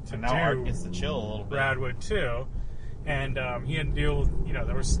 Yep. To and now Art gets to chill a little bit. Radwood too, and he had to deal with,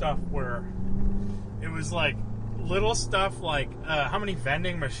 there was stuff where it was like little stuff like how many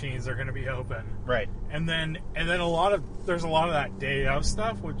vending machines are going to be open, right? And then there's a lot of that day of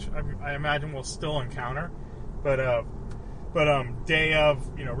stuff, which I imagine we'll still encounter, but day of,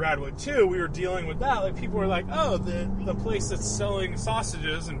 Radwood 2, we were dealing with that. Like, people were like, oh, the place that's selling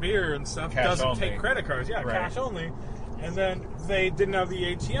sausages and beer and stuff doesn't take credit cards. Yeah, right. Cash only. And then they didn't have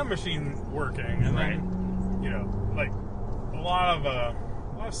the ATM machine working. And then, like, a lot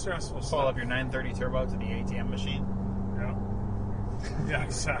of stressful stuff. Pull up your 930 turbo to the ATM machine. Yeah. Yeah,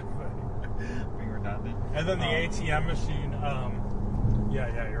 exactly. Being redundant. And then the ATM machine,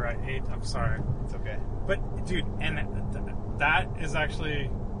 yeah, you're right. I'm sorry. It's okay. But, dude, and that is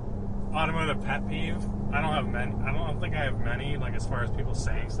actually automotive pet peeve. I don't think I have many, like, as far as people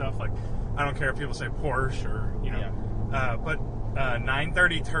saying stuff. Like, I don't care if people say Porsche or, but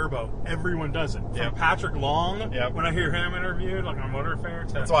 930 turbo, everyone does it. From Patrick Long, when I hear him interviewed, like, on Motor Fair,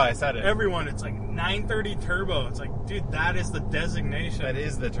 that's why I said it. Everyone, it's like 930 turbo. It's like, dude, that is the designation. That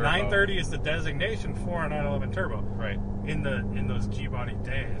is the turbo. 930 is the designation for a 911 turbo. Right. In those G-body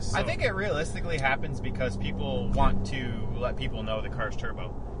days. So. I think it realistically happens because people want to let people know the car's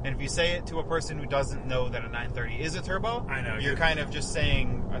turbo. And if you say it to a person who doesn't know that a 930 is a turbo, I know you're kind of just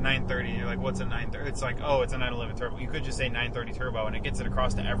saying a 930. You're like, what's a 930? It's like, oh, it's a 911 turbo. You could just say 930 turbo, and it gets it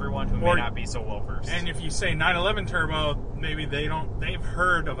across to everyone who may not be so well versed. And if you say 911 turbo, maybe they've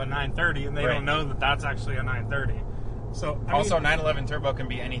heard of a 930, and they don't know that that's actually a 930. So also, 911 turbo can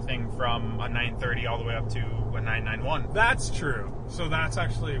be anything from a 930 all the way up to a 991. That's true. So that's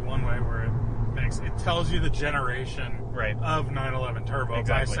actually one way where it tells you the generation of 911 turbo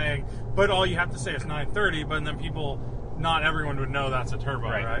by saying, but all you have to say is 930, but then not everyone would know that's a turbo,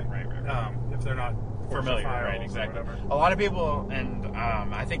 right? If they're not familiar, right? Exactly. A lot of people, and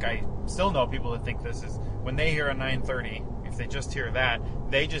I think I still know people that think this is when they hear a 930. If they just hear that,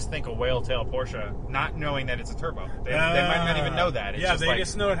 they just think a whale tail Porsche, not knowing that it's a turbo. They might not even know that. It's they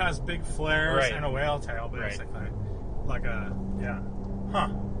just know it has big flares and a whale tail, basically. Like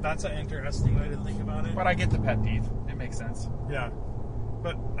that's an interesting way to think about it. But I get the pet peeve. It makes sense. Yeah.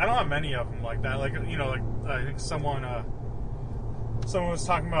 But I don't have many of them like that. Like, I think someone was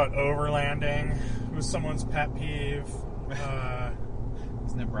talking about overlanding. It was someone's pet peeve.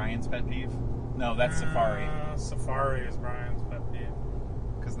 Isn't it Brian's pet peeve? No, that's Safari. Safari is Brian's pet peeve.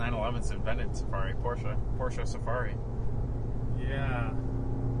 Because 911's invented Safari. Porsche Safari. Yeah.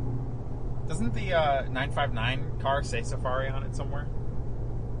 Doesn't the 959 car say Safari on it somewhere?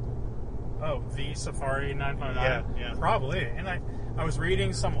 Oh, the Safari 959? Yeah. Probably. And I was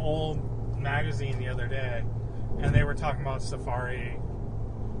reading some old magazine the other day, and they were talking about Safari,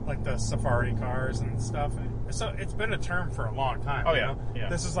 like the Safari cars and stuff. So it's been a term for a long time. Oh, yeah. Yeah.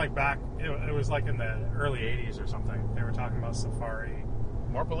 This is like back, it was like in the early 80s or something. They were talking about Safari.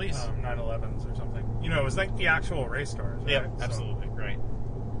 More police. 911s or something. You know, it was like the actual race cars. Right? Yeah, So, absolutely. Right.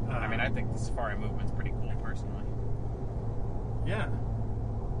 I mean, I think the safari movement's pretty cool, personally. yeah,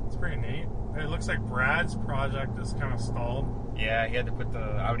 it's pretty neat. It looks like Brad's project is kind of stalled. Yeah, he had to put the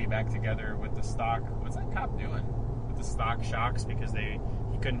Audi back together with the stock. What's that cop doing? With the stock shocks because he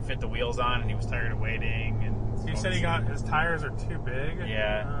couldn't fit the wheels on and he was tired of waiting. And He said his tires are too big.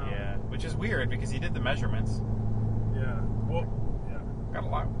 Yeah. Which is weird because he did the measurements. Yeah. Well, yeah. Got a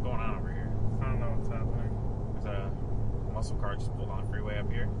lot going on over here. I don't know what's happening. There's a muscle car just pulled on a freeway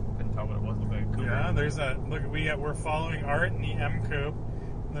up here. Couldn't tell what it was. Looked like a Cougar. Yeah, there's that. Look, we're following Art in the M Coupe.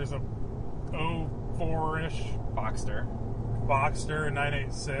 There's a 04-ish Boxster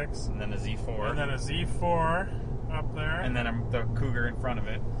 986, And then a Z4. and then a Z4 up there. And then the Cougar in front of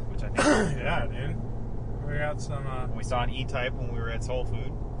it, which I think. yeah, dude. We got some. We saw an E-Type when we were at Soul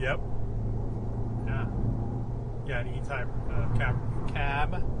Food. Yep. Yeah. Yeah, an E-Type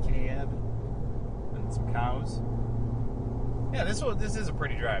cab. And some cows. Yeah, this is a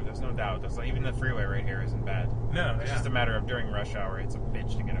pretty drive. There's no doubt. Even the freeway right here isn't bad. No, It's yeah. just a matter of during rush hour. It's a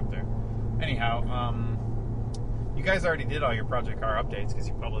bitch to get up there. Anyhow, you guys already did all your Project Car updates because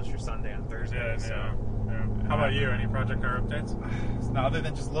you published your Sunday on Thursday. Yeah, so yeah. How about you? Any Project Car updates? Now, other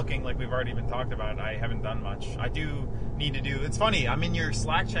than just looking like we've already been talked about, I haven't done much. I do need to do. It's funny. I'm in your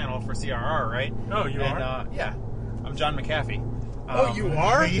Slack channel for CRR, right? Oh, you are? Yeah, I'm John McAfee. Oh, you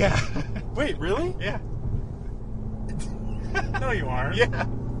are? Yeah. Wait, really? Yeah. No, you aren't. Yeah.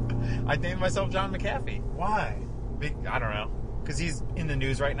 I named myself John McAfee. Why? I don't know. Because he's in the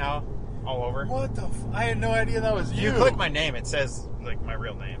news right now, all over. What the? I had no idea that was you. You click my name, it says like my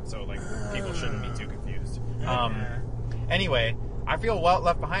real name, so like people shouldn't be too confused. Anyway, I feel well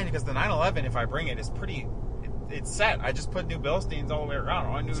left behind because the 911, if I bring it, is pretty. It's set. I just put new Bilsteins all the way around.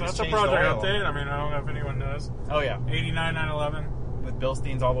 All I knew So was that's a change the project oil. update. I mean, I don't know if anyone knows. Oh yeah, 89 911. with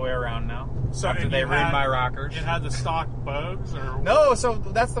Bilsteins all the way around now. So after and they you ruined had- my rockers. It had the stock Bogues or No, so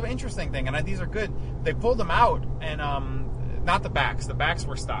that's the interesting thing, and these are good. They pulled them out, and not the backs. The backs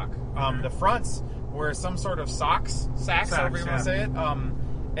were stock. The fronts were some sort of sacks, however you want to say it.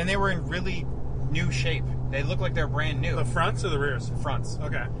 And they were in really new shape. They look like they're brand new. the fronts or the rears. Fronts.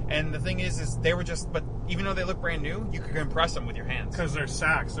 Okay, And the thing is they were just. But even though they look brand new, you could compress them with your hands. because they're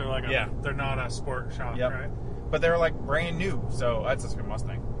sacks. They're like Yeah. they're not a sport shop, Yep. right? But they were like brand new. So that's a good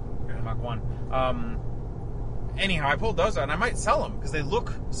Mustang. Mach 1. Anyhow, I pulled those out, and I might sell them because they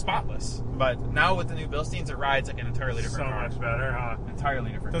look spotless. But now with the new Bilsteins, it rides like an entirely different So car. much better, huh?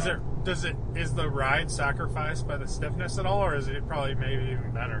 Entirely different car. Is the ride sacrificed by the stiffness at all, or is it probably maybe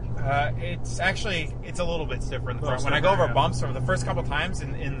even better? It's a little bit stiffer in the Little front. When I go stiffer, over yeah. bumps for the first couple times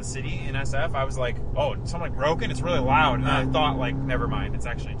in the city, in SF, I was like, oh, something broken? It's really loud. And I thought, like, never mind. It's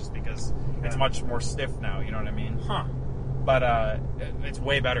actually just because it's much more stiff now, you know what I mean? Huh. But it's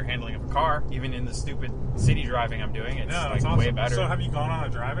way better handling of a car. Even in the stupid city driving I'm doing, it's Yeah, like that's awesome. way better. So have you gone on a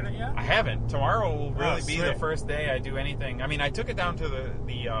drive in it yet? I haven't. Tomorrow will really be the sweet. first day I do anything. I mean, I took it down to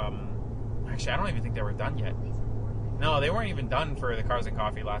the actually, I don't even think they were done yet. No, they weren't even done for the Cars and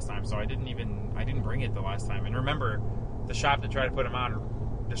Coffee last time, so I didn't bring it the last time. And remember, the shop that tried to put them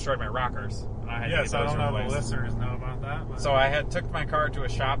on destroyed my rockers. And I had to Yes, get I those don't know if the replaced. listeners know about that. But So I took my car to a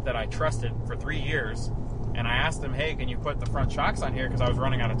shop that I trusted for 3 years, and I asked them, "Hey, can you put the front shocks on here?" Because I was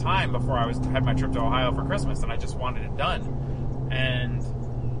running out of time before I had my trip to Ohio for Christmas, and I just wanted it done. And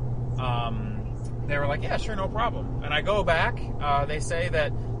they were like, "Yeah, sure, no problem." And I go back. They say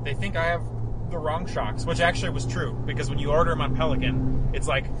that they think I have the wrong shocks, which actually was true because when you order them on Pelican, it's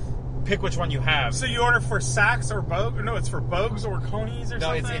like pick which one you have. So you order for Saks or Bogue? No, it's for Bogues or Conies or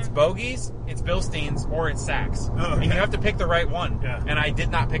No, something? it's bogies, it's Bilsteins, or it's Saks. Oh, okay. And you have to pick the right one. Yeah. And I did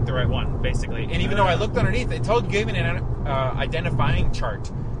not pick the right one, basically. And even though I looked underneath, it gave me an identifying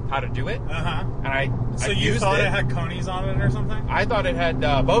chart how to do it. Uh-huh. And I So I you used thought it. it had Conies on it or something? I thought it had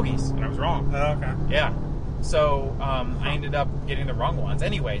bogies, and I was wrong. Oh, okay. Yeah. So I ended up getting the wrong ones.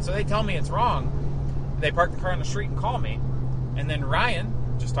 Anyway, so they tell me it's wrong. They park the car on the street and call me. And then Ryan,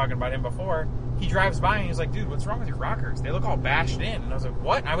 just talking about him before, he drives by and he's like, "Dude, what's wrong with your rockers? They look all bashed in." And I was like,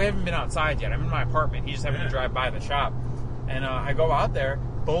 "What?" We haven't been outside yet. I'm in my apartment. He just happened to drive by the shop. And I go out there.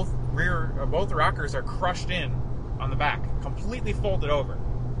 Both rockers are crushed in on the back, completely folded over.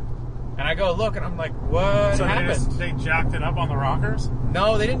 And I go look, and I'm like, "What So happened?" they jacked it up on the rockers?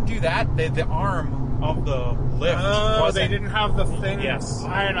 No, they didn't do that. The arm of the lift Oh, wasn't. they didn't have the thing Yes.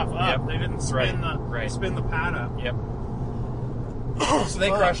 high enough up. Yep. They didn't spin Right. spin the pad up. Yep. So they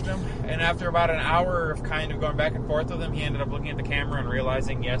crushed him, and after about an hour of kind of going back and forth with him, he ended up looking at the camera and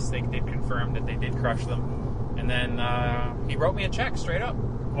realizing, yes, they did confirm that they did crush them. And then he wrote me a check straight up.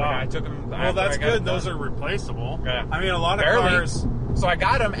 Wow. I took him. Well, that's good. Those are replaceable. Yeah. I mean, a lot of Barely. cars. So I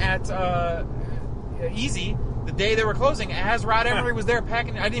got them at Easy the day they were closing, as Rod Emery was there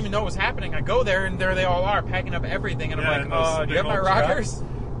packing. I didn't even know what was happening. I go there, and there they all are, packing up everything. And I'm like, do you have my rockers?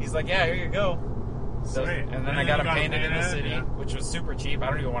 He's like, yeah, here you go. So, and then I got them painted in the city, which was super cheap.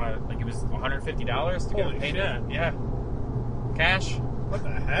 I don't even want to, like, it was $150 to get them painted. Shit. Yeah. Cash. What the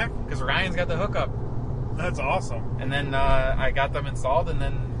heck? Because Ryan's got the hookup. That's awesome. And then I got them installed, and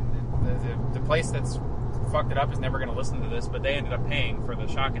then the place that's fucked it up is never going to listen to this, but they ended up paying for the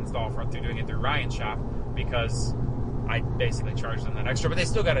shock install through doing it through Ryan's shop, because I basically charged them that extra, but they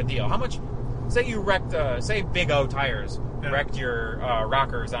still got a deal. How much? Say you wrecked, say Big O Tires wrecked your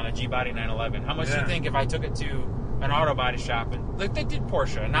rockers on a G-Body 911. How much do you think if I took it to an auto body shop, and like they did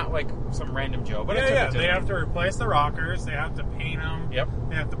Porsche, not like some random Joe, but they have to replace the rockers, they have to paint them,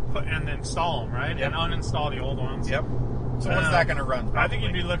 they have to put and install them, right, and uninstall the old ones. So what's that going to run? Probably? I think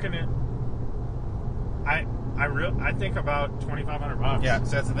you'd be looking at. I think about $2,500. Yeah,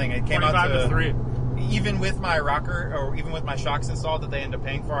 so that's the thing. It came out to $3,000. Even with my rocker, or even with my shocks installed that they end up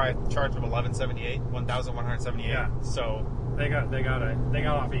paying for, I charged them $1,178. Yeah. So they got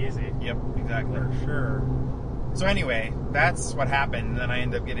off easy. Yep, exactly. For sure. So anyway, that's what happened. And then I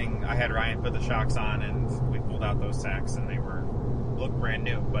ended up I had Ryan put the shocks on, and we pulled out those sacks, and they look brand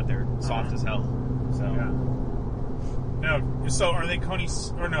new, but they're soft as hell. So. Yeah. No, so are they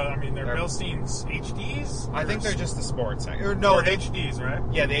Coney's, or no, I mean, they're Bilstein's HDs? I think they're just the sports. Or they HDs, right?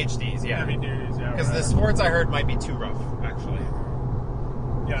 Yeah, the HDs, yeah. Heavy duties, yeah. Because the sports I heard might be too rough, actually.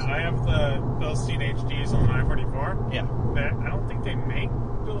 Yeah, I have the Bilstein HDs on the 944. Yeah. I don't think they make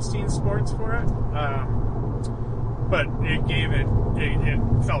Bilstein sports for it. But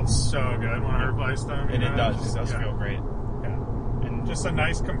it felt so good when I replaced them. And it does feel great. Yeah. And just a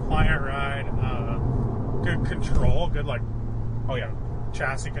nice compliant ride. Good control, good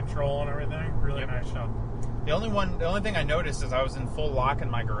chassis control and everything. Really nice shop. The only thing I noticed is I was in full lock in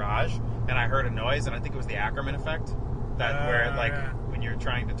my garage, and I heard a noise, and I think it was the Ackerman effect. When you're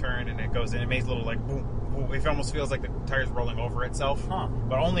trying to turn and it goes in, it makes a little like boom, boom. It almost feels like the tire's rolling over itself.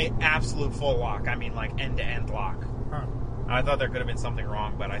 But only absolute full lock. I mean, like end-to-end lock. I thought there could have been something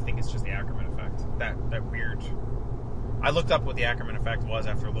wrong, but I think it's just the Ackerman effect. That weird. I looked up what the Ackerman effect was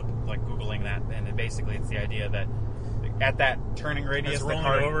after Googling that, and it's the idea that at that turning radius, it's rolling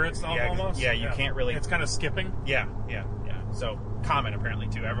over itself almost. Yeah, you can't really. It's kind of skipping. Yeah. So common apparently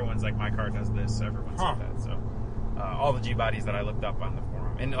too. Everyone's like, my car does this. Everyone's like that. So all the G bodies that I looked up on the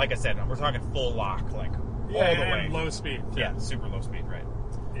forum, and like I said, we're talking full lock, all the way, low speed. Yeah, super low speed, right?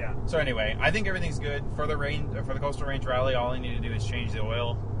 Yeah. So anyway, I think everything's good for the Coastal Range Rally. All I need to do is change the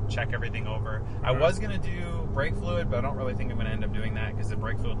oil, check everything over. I was going to do brake fluid, but I don't really think I'm going to end up doing that because the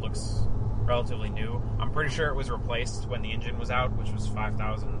brake fluid looks relatively new. I'm pretty sure it was replaced when the engine was out, which was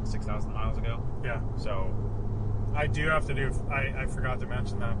 5,000, 6,000 miles ago. Yeah. So I do have to do. I forgot to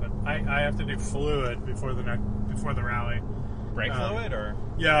mention that, but I have to do fluid before the rally. Brake fluid, or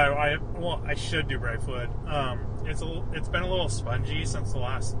yeah, I should do brake fluid. It's been a little spongy since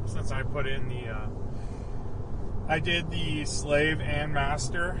I put in the. I did the Slave and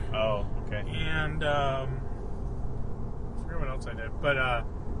Master. Oh, okay. And I forget what else I did, but I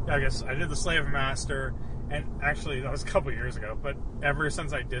guess I did the Slave and Master, and actually that was a couple years ago. But ever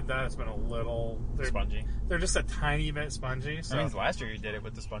since I did that, it's been a little spongy. They're just a tiny bit spongy. So that means last year you did it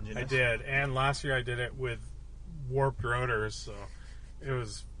with the sponginess. I did, and last year I did it with warped rotors, so it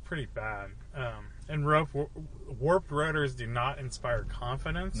was pretty bad. And warped rotors do not inspire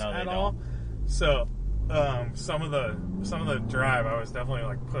confidence at all. So some of the drive, I was definitely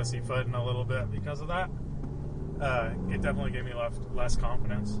like pussyfooting a little bit because of that. It definitely gave me less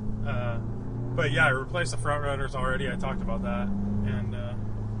confidence. But yeah, I replaced the front rotors already. I talked about that, and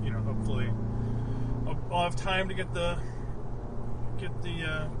hopefully I'll have time to get the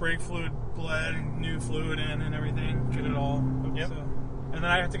brake fluid bled and new fluid in and everything. Get it all. Yep. So. And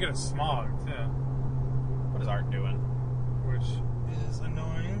then I have to get it smogged too. What is Art doing? Which is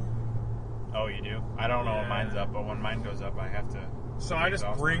annoying. Oh, you do? I don't know when mine's up, but when mine goes up, I have to. So I just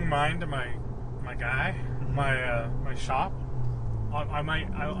bring mine to my guy, my shop. I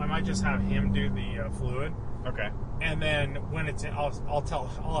might just have him do the fluid. Okay. And then when it's in,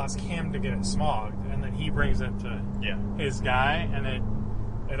 I'll ask him to get it smogged, and then he brings it to his guy, and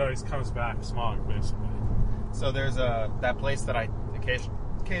it always comes back smogged basically. So there's that place that I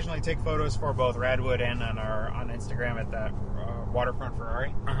occasionally take photos for, both Radwood and on Instagram at that Waterfront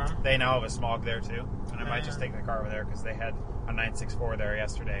Ferrari. They now have a smog there too, and I might just take the car over there because they had a 964 there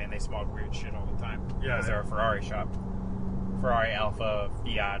yesterday, and they smog weird shit all the time. Yeah, because they're a Ferrari shop. Ferrari Alpha,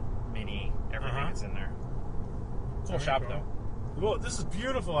 Fiat, Mini, everything is in there. Cool shop though. Well, this is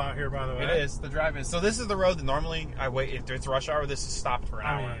beautiful out here, by the way. It is. The drive is. So this is the road that normally I wait. If it's rush hour, this is stopped for an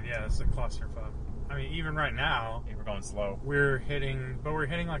hour. I mean, yeah, it's a clusterfuck. I mean, even right now, We're going slow. we're hitting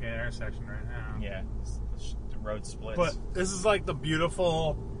like an intersection right now. Yeah. The road splits. But this is like the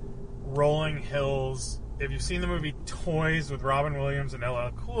beautiful rolling hills. If you've seen the movie Toys with Robin Williams and LL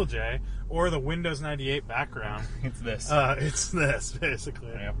Cool J, or the Windows 98 background, it's this. it's this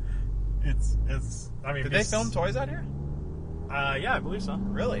basically. Yep. It's. I mean, Did they film Toys out here? Yeah, I believe so.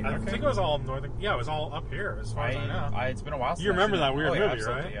 Really? I Okay. think it was all northern. Yeah, it was all up here, as far as I know. It's been a while since You remember I've seen that it. weird Oh, yeah, movie,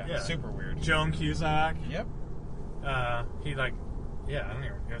 absolutely, right? Yeah. Yeah. Super weird. Joan Cusack. Yep. He like, yeah, I don't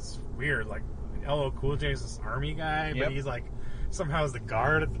even. It's weird. Like, LL Cool J is this army guy, Yep. but he's like somehow is the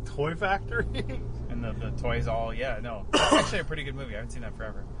guard at the toy factory. And the toys all, no. It's actually a pretty good movie. I haven't seen that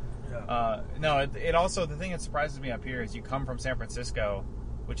forever. Yeah. No, it also, the thing that surprises me up here is you come from San Francisco,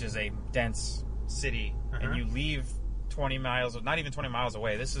 which is a dense city, and you leave 20 miles, not even 20 miles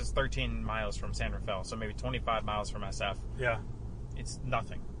away. This is 13 miles from San Rafael, so maybe 25 miles from SF. Yeah. It's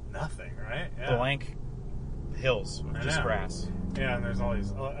nothing. Nothing, right? Yeah. Blank hills with I just know. grass. Yeah, and there's all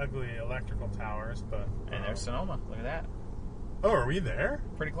these ugly electrical towers, but. And there's Sonoma. Look at that. Oh, are we there?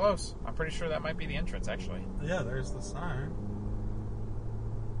 Pretty close. I'm pretty sure that might be the entrance, actually. Yeah, there's the sign.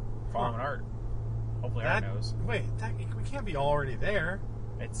 Following Art. Hopefully Art knows. Wait, we can't be already there.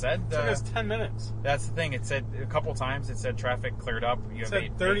 It said... It took us 10 minutes. That's the thing. It said a couple times. It said traffic cleared up. You It have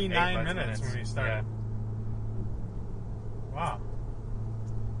said 39 minutes when we Yeah. started. Wow.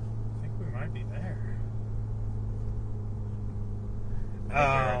 I think we might be there.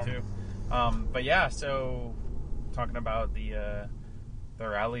 I think we are too. But yeah, so talking about the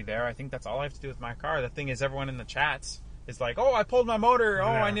rally there, I think that's all I have to do with my car. The thing is, everyone in the chats is like, "Oh, I pulled my motor.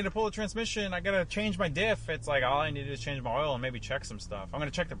 Oh, Yeah. I need to pull the transmission. I gotta change my diff." It's like all I need to do is change my oil and maybe check some stuff. I'm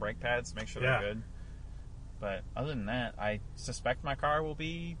gonna check the brake pads, make sure Yeah. they're good. But other than that, I suspect my car will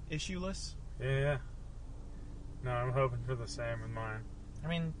be issueless. Yeah. No, I'm hoping for the same with mine. I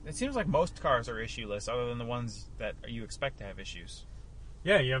mean, it seems like most cars are issueless, other than the ones that you expect to have issues.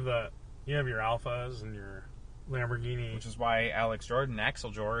 Yeah, you have your Alphas and your Lamborghini. Which is why Alex Jordan, Axel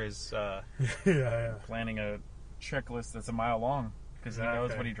Jor, is yeah. planning a checklist that's a mile long because he knows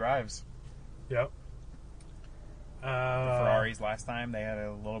Exactly. what he drives. Yep. The Ferraris last time they had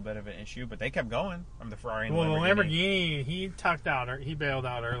a little bit of an issue, but they kept going. The Ferrari and Well, the Lamborghini. Lamborghini, he tucked out, or he bailed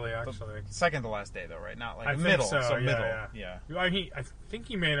out early, actually. Second to last day though, right? Not like I the think middle. so, yeah, middle. yeah. Yeah, I think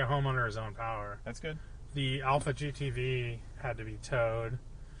he made it home under his own power. that's good. The Alpha GTV had to be towed.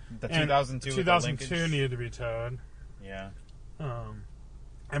 The And 2002. with the 2002 linkage. needed to be towed. Yeah.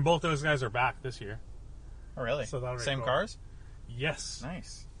 And both those guys are back this year. Oh really? So that'll be Same cool. cars? Yes.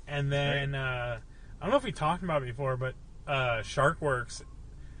 Nice. And then, I don't know if we talked about it before, but Sharkworks,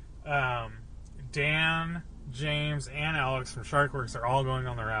 Dan, James, and Alex from Sharkworks are all going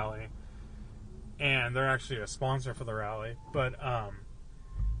on the rally. And they're actually a sponsor for the rally. But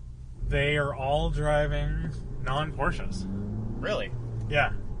they are all driving non-Porsches. Really?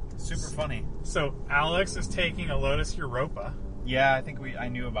 Yeah. Super funny. So Alex is taking a Lotus Europa. Yeah, I think I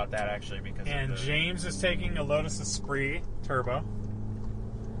knew about that actually because And of the, James is taking a Lotus Esprit Turbo.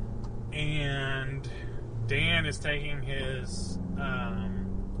 And Dan is taking his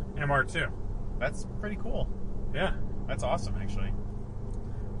MR2. That's pretty cool. Yeah, That's awesome actually.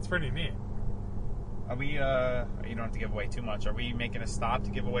 it's pretty neat. Are we, you don't have to give away too much. Are we making a stop to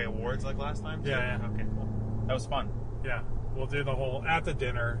give away awards like last time? Yeah, yeah. Okay, cool. That was fun. Yeah, we'll do the whole at the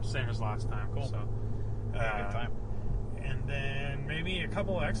dinner, same as last time. Cool. So, Yeah, good time. And then maybe a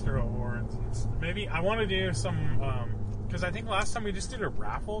couple extra awards. Maybe I want to do some, because I think last time we just did a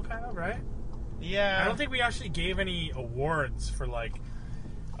raffle, kind of, right? Yeah. I don't think we actually gave any awards for like,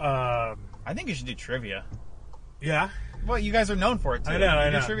 I think you should do trivia. yeah, Well, you guys are known for it too. I know, I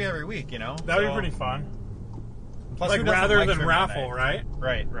You do know. trivia every week, you know? that would So- be pretty fun. Plus, Like who doesn't rather like than trivia raffle, night?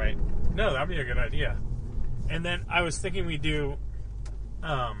 right? Right. No, that'd be a good idea. And then I was thinking we do,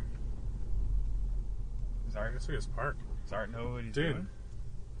 Does I guess we just park. Art know what he's Dude. doing?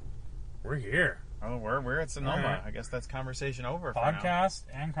 We're here. Oh, we're at Sonoma. All right. I guess that's conversation over for now. Podcast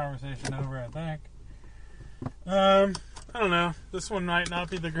and conversation over, I think. I don't know. This one might not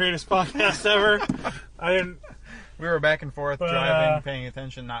be the greatest podcast ever. I didn't. We were back and forth, But, driving, paying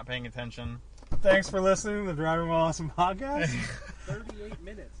attention, not paying attention. Thanks for listening to the Driving While Awesome podcast. 38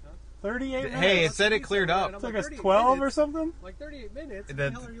 minutes, huh? 38 minutes. Hey, it said it cleared up. I'm It took like, us 38 12 or minutes? something? Like 38 minutes? What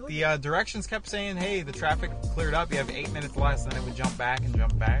the hell are you looking The directions kept saying, hey, the traffic cleared up. You have 8 minutes less. Then it would jump back and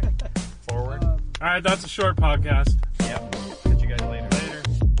jump back forward. All right, that's a short podcast. Yep.